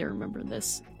 I need to remember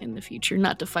this in the future,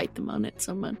 not to fight them on it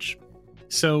so much.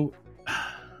 So,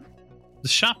 the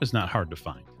shop is not hard to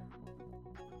find.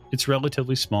 It's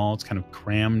relatively small. It's kind of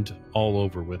crammed all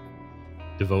over with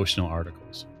devotional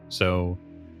articles. So,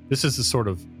 this is the sort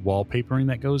of wallpapering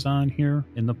that goes on here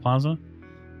in the plaza.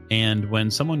 And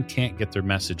when someone can't get their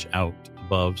message out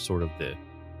above sort of the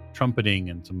trumpeting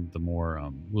and some of the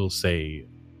more, we'll say,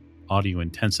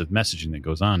 audio-intensive messaging that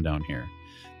goes on down here,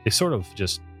 they sort of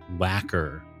just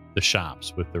lacquer the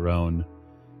shops with their own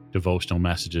devotional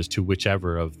messages to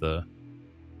whichever of the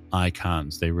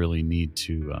icons they really need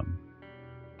to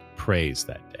praise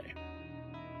that day.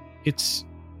 It's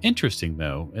interesting,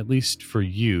 though, at least for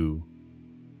you,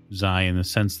 Zai, in the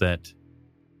sense that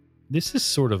this is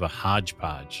sort of a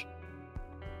hodgepodge.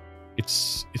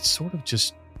 It's sort of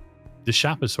just, the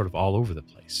shop is sort of all over the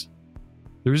place.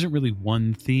 There isn't really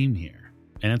one theme here,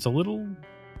 and it's a little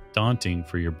daunting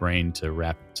for your brain to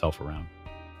wrap itself around.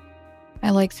 I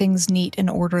like things neat and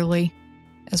orderly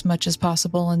as much as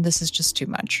possible, and this is just too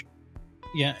much.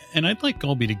 Yeah, and I'd like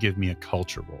Golby to give me a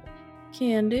culture roll.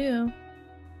 Can do.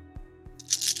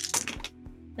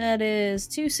 That is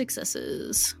 2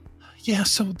 successes. Yeah,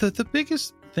 so the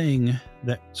biggest thing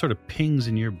that sort of pings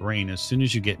in your brain as soon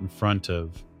as you get in front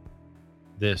of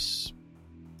this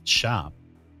shop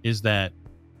is that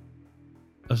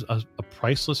a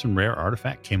priceless and rare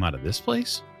artifact came out of this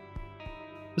place?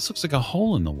 This looks like a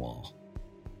hole in the wall.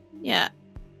 Yeah.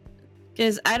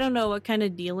 Because I don't know what kind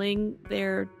of dealing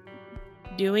they're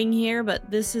doing here,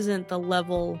 but this isn't the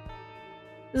level...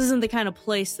 This isn't the kind of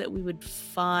place that we would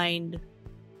find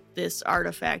this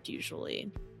artifact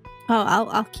usually. Oh,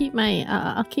 I'll keep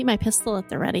my pistol at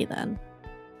the ready then.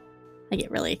 I get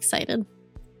really excited.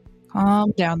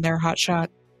 Calm down there, hotshot.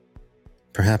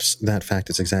 Perhaps that fact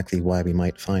is exactly why we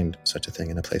might find such a thing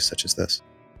in a place such as this.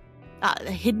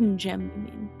 The hidden gem, you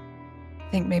mean?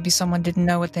 Think maybe someone didn't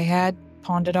know what they had,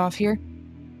 pawned it off here?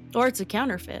 Or it's a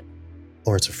counterfeit.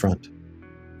 Or it's a front.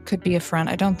 Could be a front.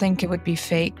 I don't think it would be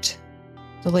faked.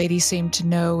 The lady seemed to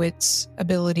know its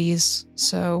abilities,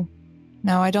 so...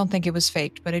 No, I don't think it was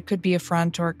faked, but it could be a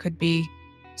front, or it could be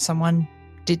someone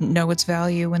didn't know its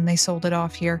value when they sold it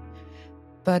off here.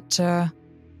 But, The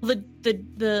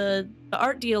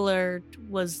art dealer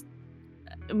was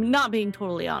not being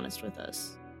totally honest with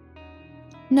us.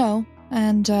 No,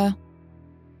 and,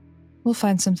 we'll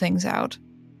find some things out.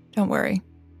 Don't worry.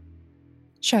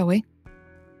 Shall we?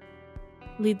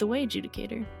 Lead the way,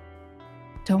 Adjudicator.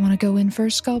 Don't want to go in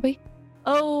first, Golby?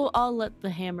 Oh, I'll let the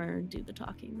hammer do the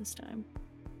talking this time.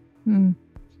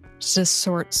 Just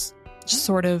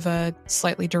sort of a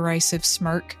slightly derisive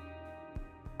smirk.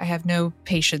 I have no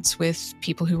patience with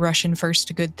people who rush in first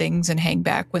to good things and hang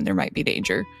back when there might be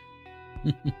danger.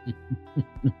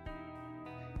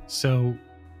 So,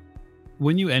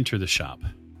 when you enter the shop,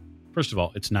 first of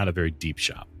all, it's not a very deep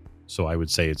shop. So I would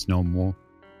say it's no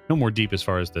more deep as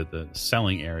far as the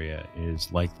selling area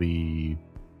is likely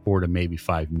 4 to maybe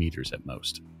 5 meters at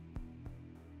most.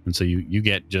 And so you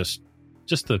get just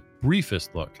the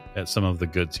briefest look at some of the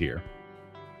goods here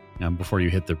before you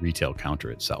hit the retail counter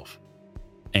itself.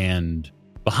 And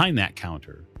behind that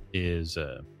counter is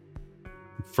a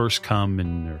first come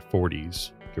in their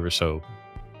 40s, give or so,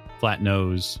 flat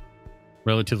nose,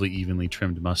 relatively evenly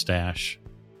trimmed mustache.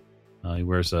 He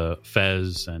wears a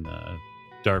fez and a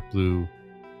dark blue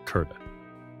kurta.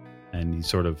 And he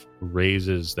sort of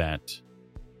raises that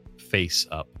face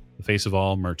up, the face of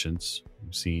all merchants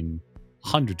we've seen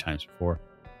 100 times before.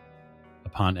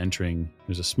 Upon entering,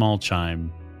 there's a small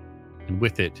chime, and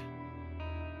with it,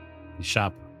 the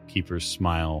shopkeeper's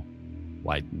smile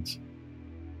widens.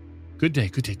 Good day,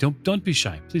 good day. Don't be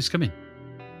shy. Please come in.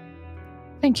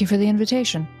 Thank you for the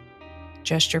invitation.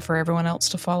 Gesture for everyone else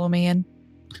to follow me in.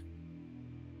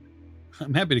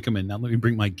 I'm happy to come in. Now let me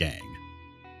bring my gang.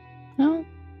 Well,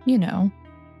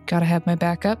 gotta have my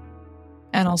backup.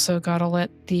 And also gotta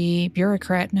let the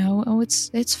bureaucrat know,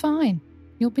 it's fine.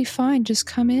 You'll be fine. Just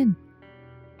come in.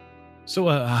 So,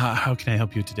 how can I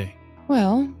help you today?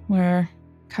 Well, we're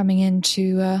coming in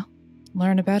to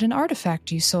learn about an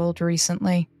artifact you sold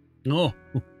recently. Oh,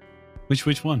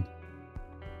 which one?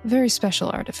 A very special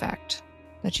artifact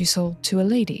that you sold to a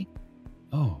lady.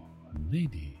 Oh, a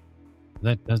lady.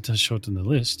 That does shorten the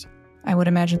list. I would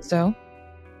imagine so.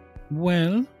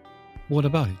 Well, what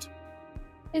about it?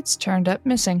 It's turned up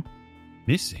missing.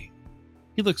 Missing?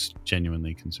 He looks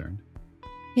genuinely concerned.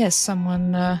 Yes,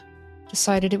 someone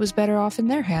decided it was better off in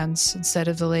their hands instead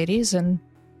of the ladies and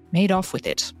made off with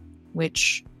it,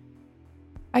 which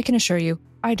I can assure you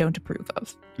I don't approve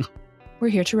of. We're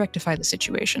here to rectify the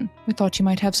situation. We thought you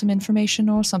might have some information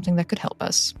or something that could help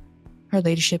us. Her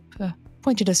ladyship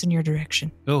pointed us in your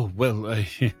direction. Oh, well,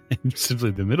 I'm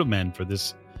simply the middleman for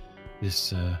this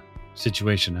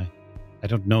situation. I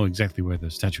don't know exactly where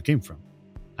the statue came from.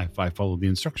 I followed the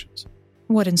instructions.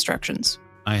 What instructions?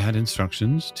 I had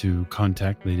instructions to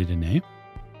contact Lady Danae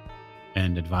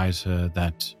and advise her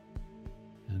that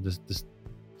the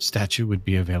statue would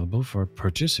be available for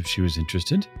purchase if she was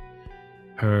interested.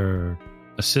 Her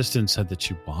assistant said that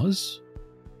she was.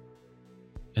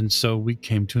 And so we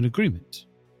came to an agreement.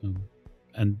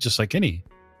 And just like any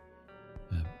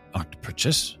art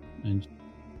purchase, and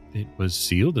it was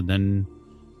sealed, and then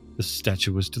the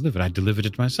statue was delivered. I delivered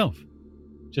it myself.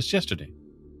 Just yesterday.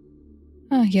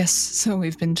 Yes, so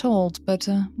we've been told, but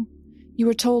you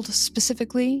were told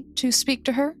specifically to speak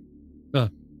to her?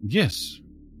 Yes.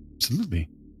 Absolutely.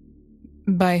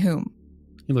 By whom?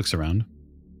 He looks around.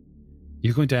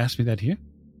 You're going to ask me that here?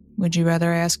 Would you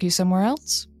rather I ask you somewhere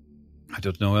else? I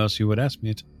don't know how else you would ask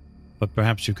me it, but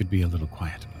perhaps you could be a little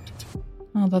quiet about it.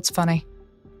 Oh, that's funny.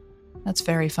 That's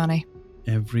very funny.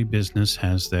 Every business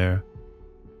has their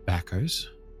backers.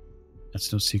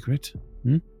 That's no secret.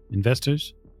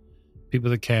 Investors? People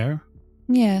that care?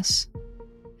 Yes.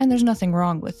 And there's nothing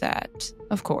wrong with that,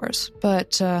 of course.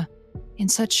 But in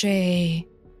such a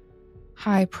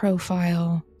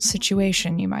high-profile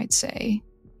situation, you might say,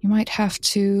 you might have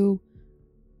to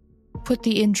put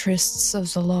the interests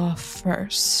of the law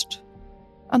first.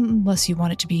 Unless you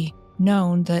want it to be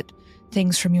known that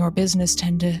things from your business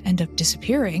tend to end up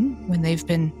disappearing when they've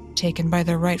been taken by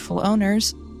their rightful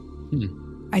owners.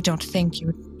 I don't think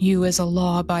you as a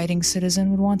law-abiding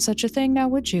citizen would want such a thing, now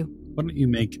would you? Why don't you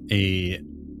make a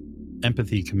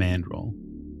empathy command roll?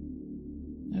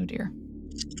 Oh dear.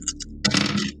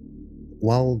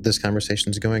 While this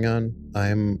conversation is going on,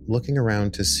 I'm looking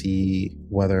around to see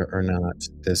whether or not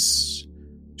this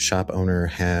shop owner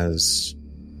has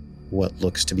what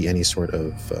looks to be any sort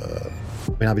of...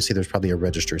 obviously there's probably a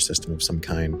register system of some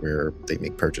kind where they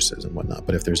make purchases and whatnot,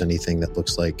 but if there's anything that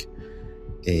looks like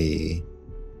a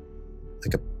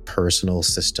personal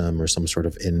system or some sort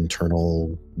of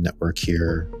internal network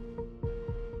here,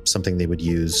 something they would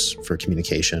use for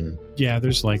communication. Yeah,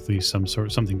 there's likely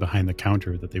something behind the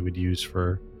counter that they would use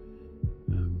for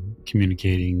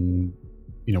communicating,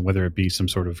 whether it be some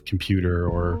sort of computer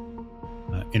or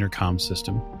intercom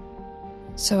system.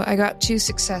 So I got 2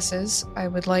 successes. I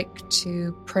would like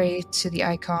to pray to the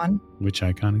icon. Which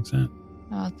icon is that?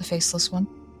 The faceless one.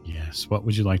 Yes. What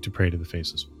would you like to pray to the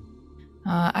faceless one?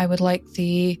 I would like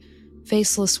the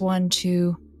faceless one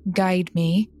to guide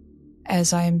me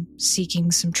as I'm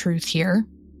seeking some truth here,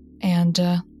 and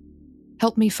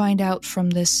help me find out from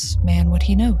this man what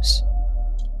he knows.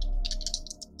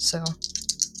 So,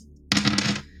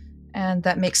 and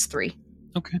that makes 3.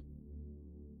 Okay.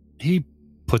 He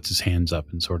puts his hands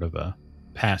up in sort of a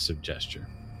passive gesture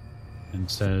and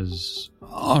says,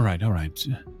 all right.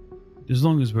 As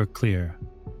long as we're clear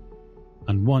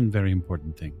on one very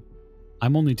important thing.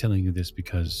 I'm only telling you this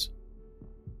because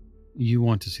you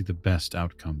want to see the best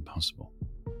outcome possible.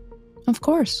 Of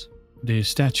course. The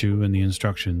statue and the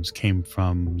instructions came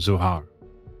from Zohar,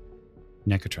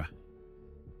 Nekatra.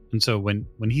 And so when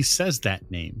he says that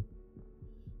name,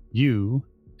 you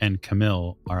and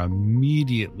Camille are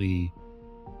immediately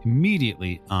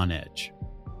on edge.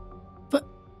 But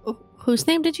whose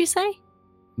name did you say?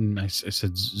 I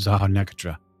said Zohar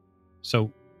Nekatra.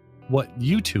 So what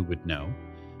you two would know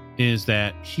is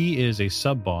that he is a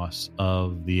sub-boss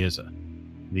of the Izza.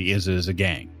 The Izza is a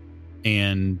gang.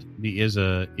 And the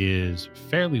Izza is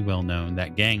fairly well known,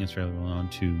 that gang is fairly well known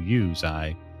to you,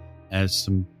 Zai, as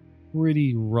some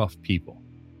pretty rough people.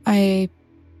 I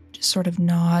just sort of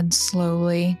nod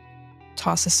slowly,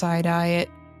 toss a side eye at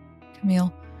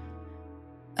Camille.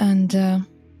 And,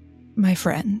 my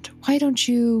friend, why don't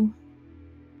you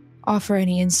offer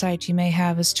any insight you may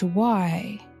have as to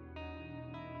why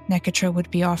Nekatra would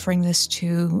be offering this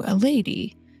to a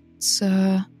lady? It's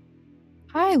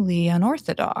highly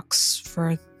unorthodox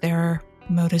for their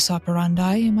modus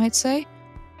operandi, you might say.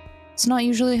 It's not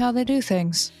usually how they do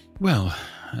things. Well,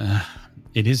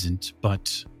 it isn't,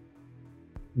 but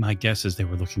my guess is they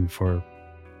were looking for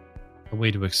a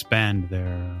way to expand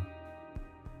their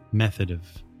method of,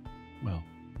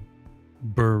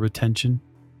 burr retention.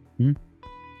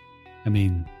 I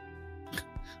mean,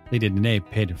 Lady Danae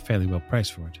paid a fairly well price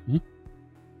for it.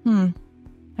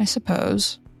 I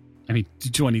suppose. I mean,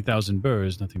 20,000 burr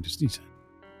is nothing to sneeze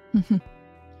at.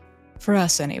 For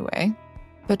us, anyway.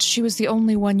 But she was the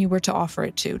only one you were to offer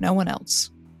it to, no one else.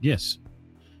 Yes,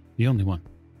 the only one.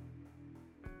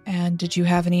 And did you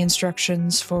have any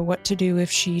instructions for what to do if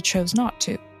she chose not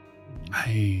to?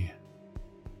 I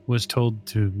was told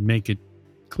to make it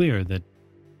clear that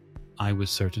I was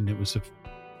certain it was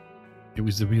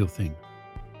the real thing.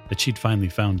 That she'd finally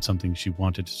found something she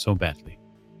wanted so badly.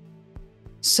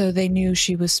 So they knew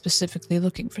she was specifically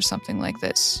looking for something like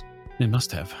this? They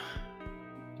must have.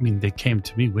 I mean, they came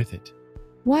to me with it.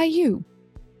 Why you?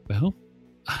 Well,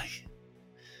 I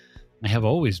have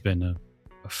always been a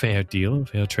fair deal, a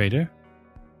fair trader.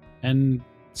 And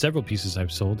several pieces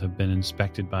I've sold have been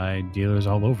inspected by dealers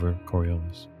all over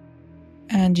Coriolis.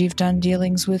 And you've done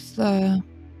dealings with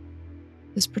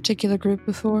this particular group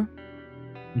before?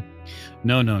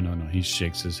 No. He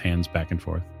shakes his hands back and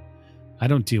forth. I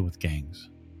don't deal with gangs.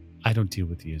 I don't deal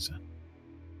with Yiza.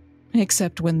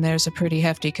 Except when there's a pretty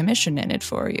hefty commission in it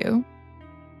for you.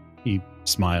 He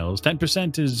smiles.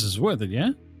 10% is worth it, yeah?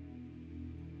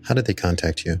 How did they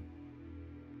contact you?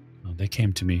 Well, they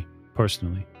came to me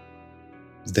personally.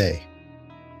 They.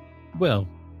 Well,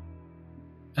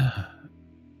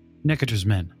 Necator's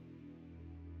men.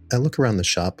 I look around the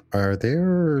shop. Are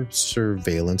there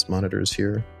surveillance monitors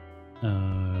here?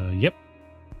 Yep.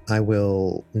 I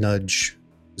will nudge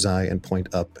Zai and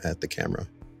point up at the camera.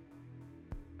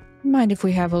 Mind if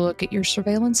we have a look at your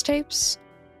surveillance tapes,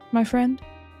 my friend?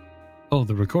 Oh,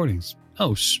 the recordings.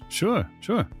 Oh, sure.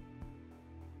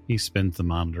 He spins the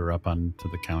monitor up onto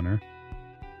the counter,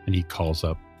 and he calls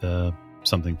up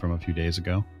something from a few days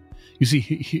ago. You see,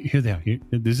 here they are. Here,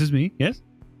 this is me, yes?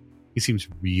 He seems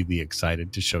really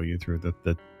excited to show you through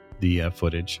the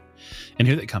footage. And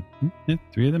here they come. Yeah,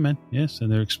 3 of the men, yes.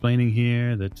 And they're explaining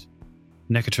here that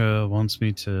Necator wants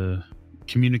me to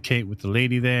communicate with the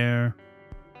lady there.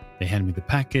 They hand me the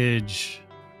package.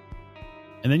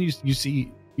 And then you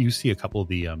see a couple of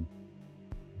the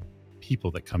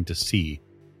people that come to see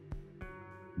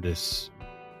this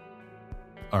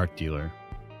art dealer,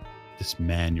 this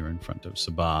man you're in front of,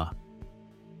 Sabah.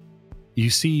 You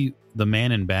see the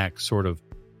man in back sort of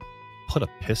put a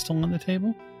pistol on the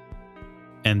table,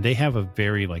 and they have a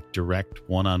very direct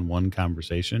one-on-one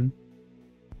conversation.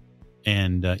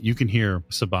 And you can hear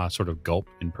Sabah sort of gulp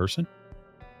in person,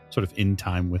 sort of in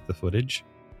time with the footage.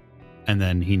 And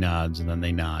then he nods, and then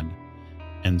they nod.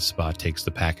 And Sabah takes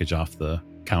the package off the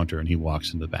counter, and he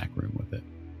walks into the back room with it.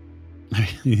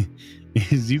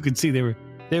 As you can see,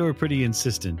 they were pretty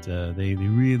insistent. They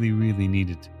really, really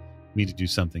needed me to do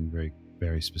something very,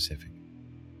 very specific.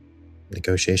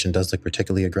 Negotiation does look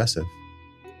particularly aggressive.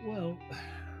 Well,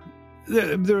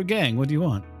 they're a gang. What do you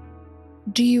want?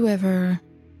 Do you ever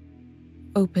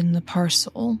open the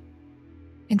parcel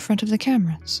in front of the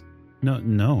cameras?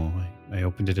 No. I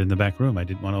opened it in the back room. I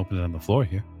didn't want to open it on the floor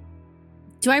here.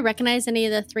 Do I recognize any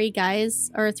of the 3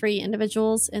 guys or 3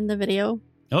 individuals in the video?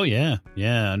 Oh, yeah.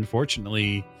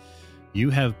 Unfortunately, you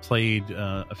have played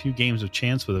a few games of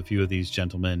chance with a few of these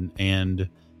gentlemen, and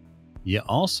you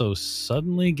also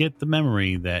suddenly get the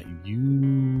memory that you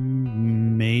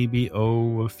maybe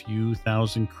owe a few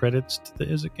thousand credits to the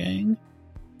Izzet gang.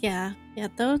 Yeah.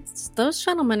 Those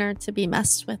gentlemen are to be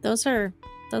messed with. Those are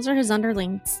his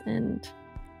underlings, and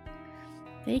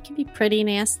they can be pretty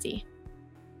nasty.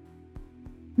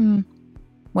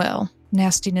 Well,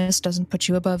 nastiness doesn't put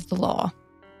you above the law.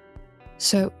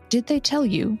 So, did they tell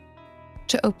you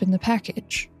to open the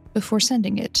package before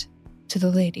sending it to the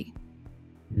lady?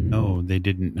 No, they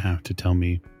didn't have to tell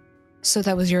me. So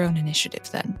that was your own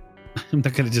initiative, then? I'm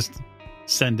not going to just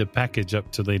send a package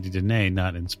up to Lady Danae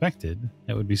not inspected.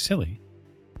 That would be silly.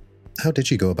 How did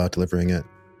you go about delivering it?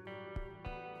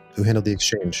 Who handled the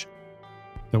exchange?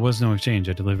 There was no exchange.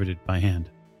 I delivered it by hand.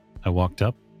 I walked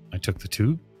up, I took the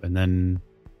tube, and then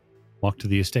walked to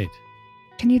the estate.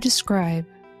 Can you describe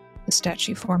the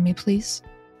statue for me, please?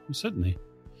 Certainly.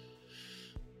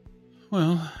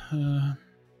 Well,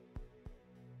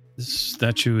 this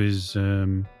statue is,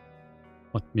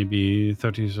 maybe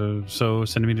 30 or so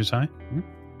centimeters high.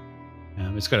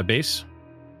 It's got a base,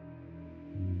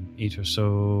 8 or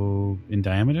so in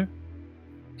diameter.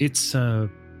 It's a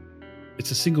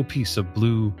single piece of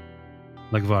blue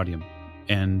Legvardium,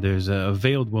 and there's a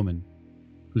veiled woman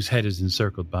whose head is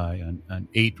encircled by an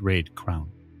 8-rayed crown.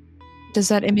 Does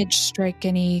that image strike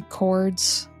any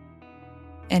chords?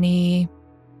 Any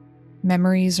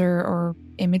memories or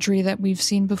imagery that we've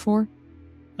seen before?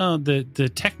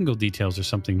 The technical details are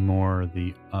something more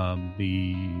the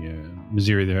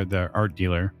Missouri, the art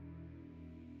dealer,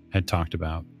 had talked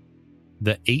about.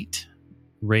 The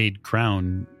 8-rayed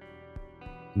crown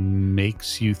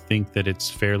makes you think that it's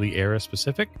fairly era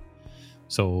specific.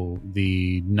 So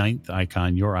the 9th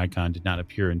icon, your icon, did not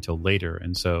appear until later.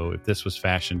 And so if this was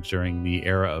fashioned during the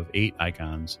era of 8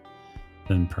 icons,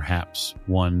 then perhaps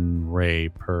 1 ray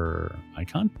per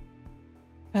icon.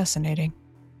 Fascinating.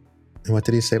 And what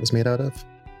did he say it was made out of?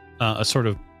 A sort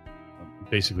of,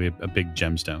 basically a big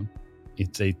gemstone.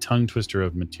 It's a tongue twister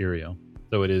of material,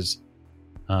 though it is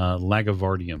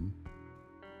Lagavardium.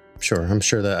 Sure, I'm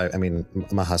sure that,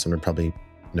 Mahasan would probably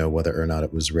know whether or not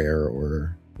it was rare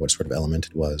or what sort of element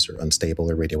it was, or unstable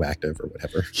or radioactive or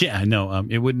whatever. Yeah, no,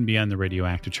 it wouldn't be on the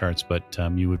radioactive charts, but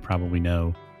you would probably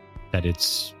know that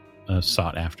it's a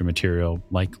sought-after material,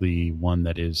 likely one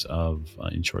that is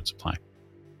in short supply.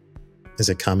 Is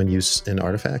it common use in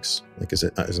artifacts? Is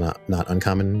it not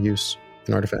uncommon use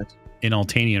in artifacts? In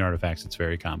Altanian artifacts, it's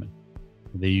very common.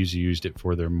 They usually used it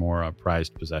for their more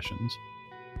prized possessions.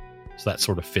 So that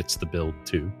sort of fits the build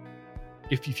too.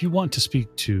 If you want to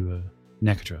speak to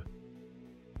Nectra,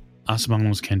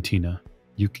 Asamongo's Cantina,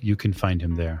 you can find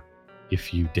him there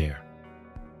if you dare.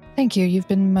 Thank you. You've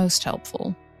been most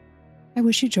helpful. I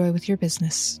wish you joy with your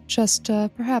business. Just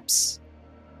perhaps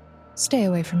stay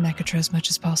away from Nekatra as much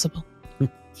as possible.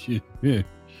 Yeah,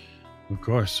 of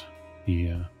course.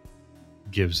 He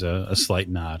gives a slight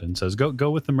nod and says, Go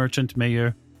with the merchant. May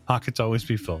your pockets always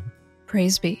be full.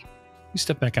 Praise be. We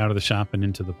step back out of the shop and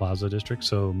into the Plaza District.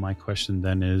 So my question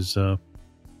then is,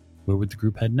 where would the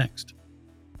group head next?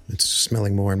 It's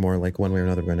smelling more and more like one way or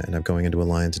another we're going to end up going into a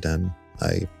lion's den.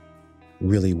 I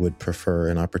really would prefer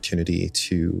an opportunity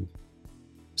to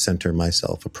center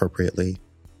myself appropriately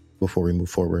before we move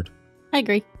forward. I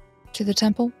agree. To the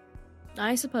temple?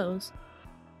 I suppose.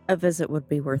 A visit would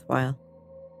be worthwhile.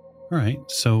 All right.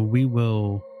 So we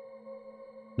will,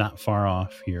 not far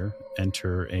off here,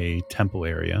 enter a temple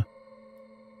area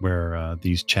where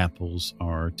these chapels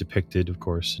are depicted, of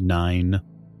course, 9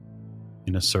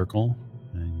 in a circle.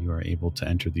 And you are able to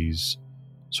enter these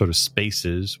sort of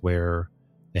spaces where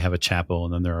they have a chapel,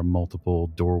 and then there are multiple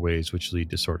doorways which lead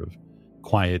to sort of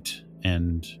quiet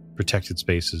and protected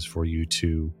spaces for you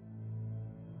to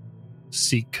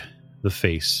seek the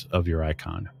face of your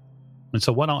icon. And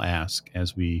so what I'll ask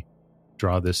as we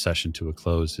draw this session to a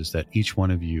close is that each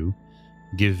one of you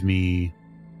give me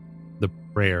the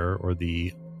prayer or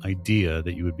the idea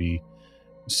that you would be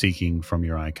seeking from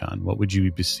your icon. What would you be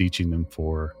beseeching them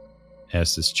for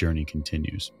as this journey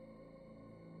continues?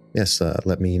 Yes,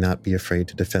 let me not be afraid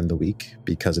to defend the weak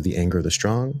because of the anger of the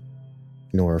strong,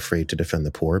 nor afraid to defend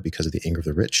the poor because of the anger of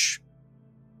the rich,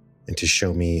 and to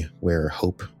show me where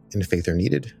hope and faith are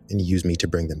needed, and use me to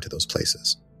bring them to those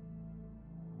places.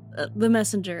 The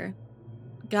messenger,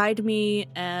 guide me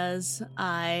as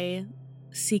I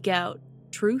seek out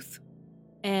truth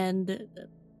and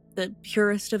the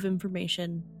purest of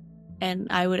information, and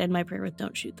I would end my prayer with,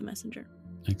 don't shoot the messenger.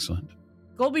 Excellent.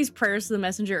 Colby's prayers to the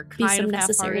messenger are Be kind some of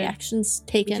necessary half-hearted actions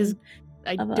taken because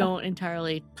I of a don't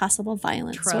entirely possible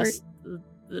violent sort. trust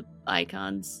the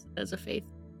icons as a faith.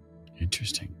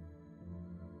 Interesting.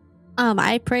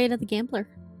 I pray to the gambler,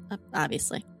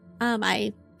 obviously.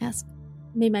 I ask,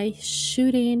 may my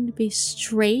shooting be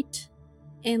straight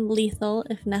and lethal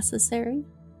if necessary.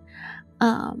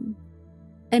 And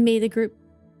may the group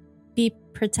be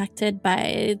protected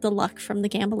by the luck from the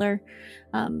gambler.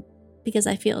 Because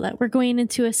I feel that we're going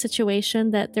into a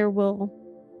situation that there will...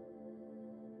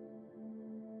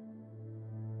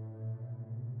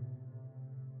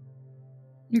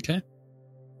 Okay.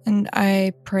 And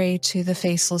I pray to the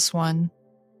Faceless One.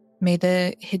 May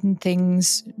the hidden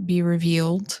things be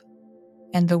revealed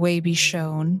and the way be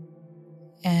shown,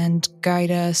 and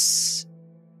guide us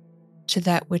to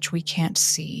that which we can't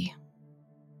see.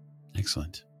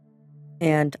 Excellent.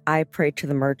 And I pray to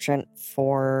the merchant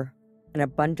for an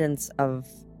abundance of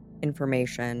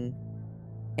information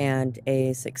and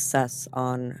a success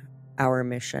on our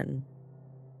mission.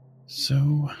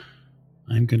 So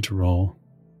I'm going to roll.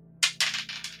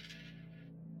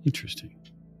 Interesting.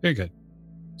 Very good.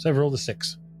 So I've rolled a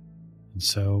 6. And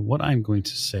so what I'm going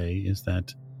to say is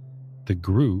that the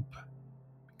group,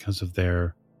 because of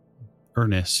their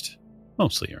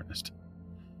mostly earnest,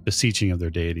 beseeching of their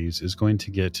deities, is going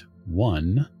to get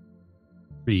 1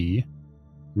 free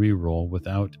reroll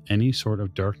without any sort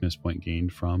of darkness point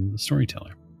gained from the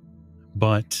storyteller.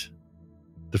 But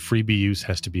the freebie use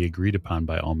has to be agreed upon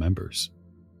by all members.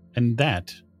 And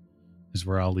that is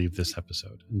where I'll leave this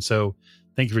episode. And so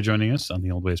thank you for joining us on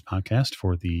the Old Ways podcast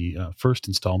for the first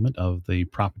installment of the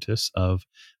Prophetess of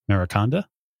Marakanda.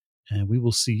 And we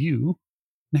will see you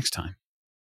next time.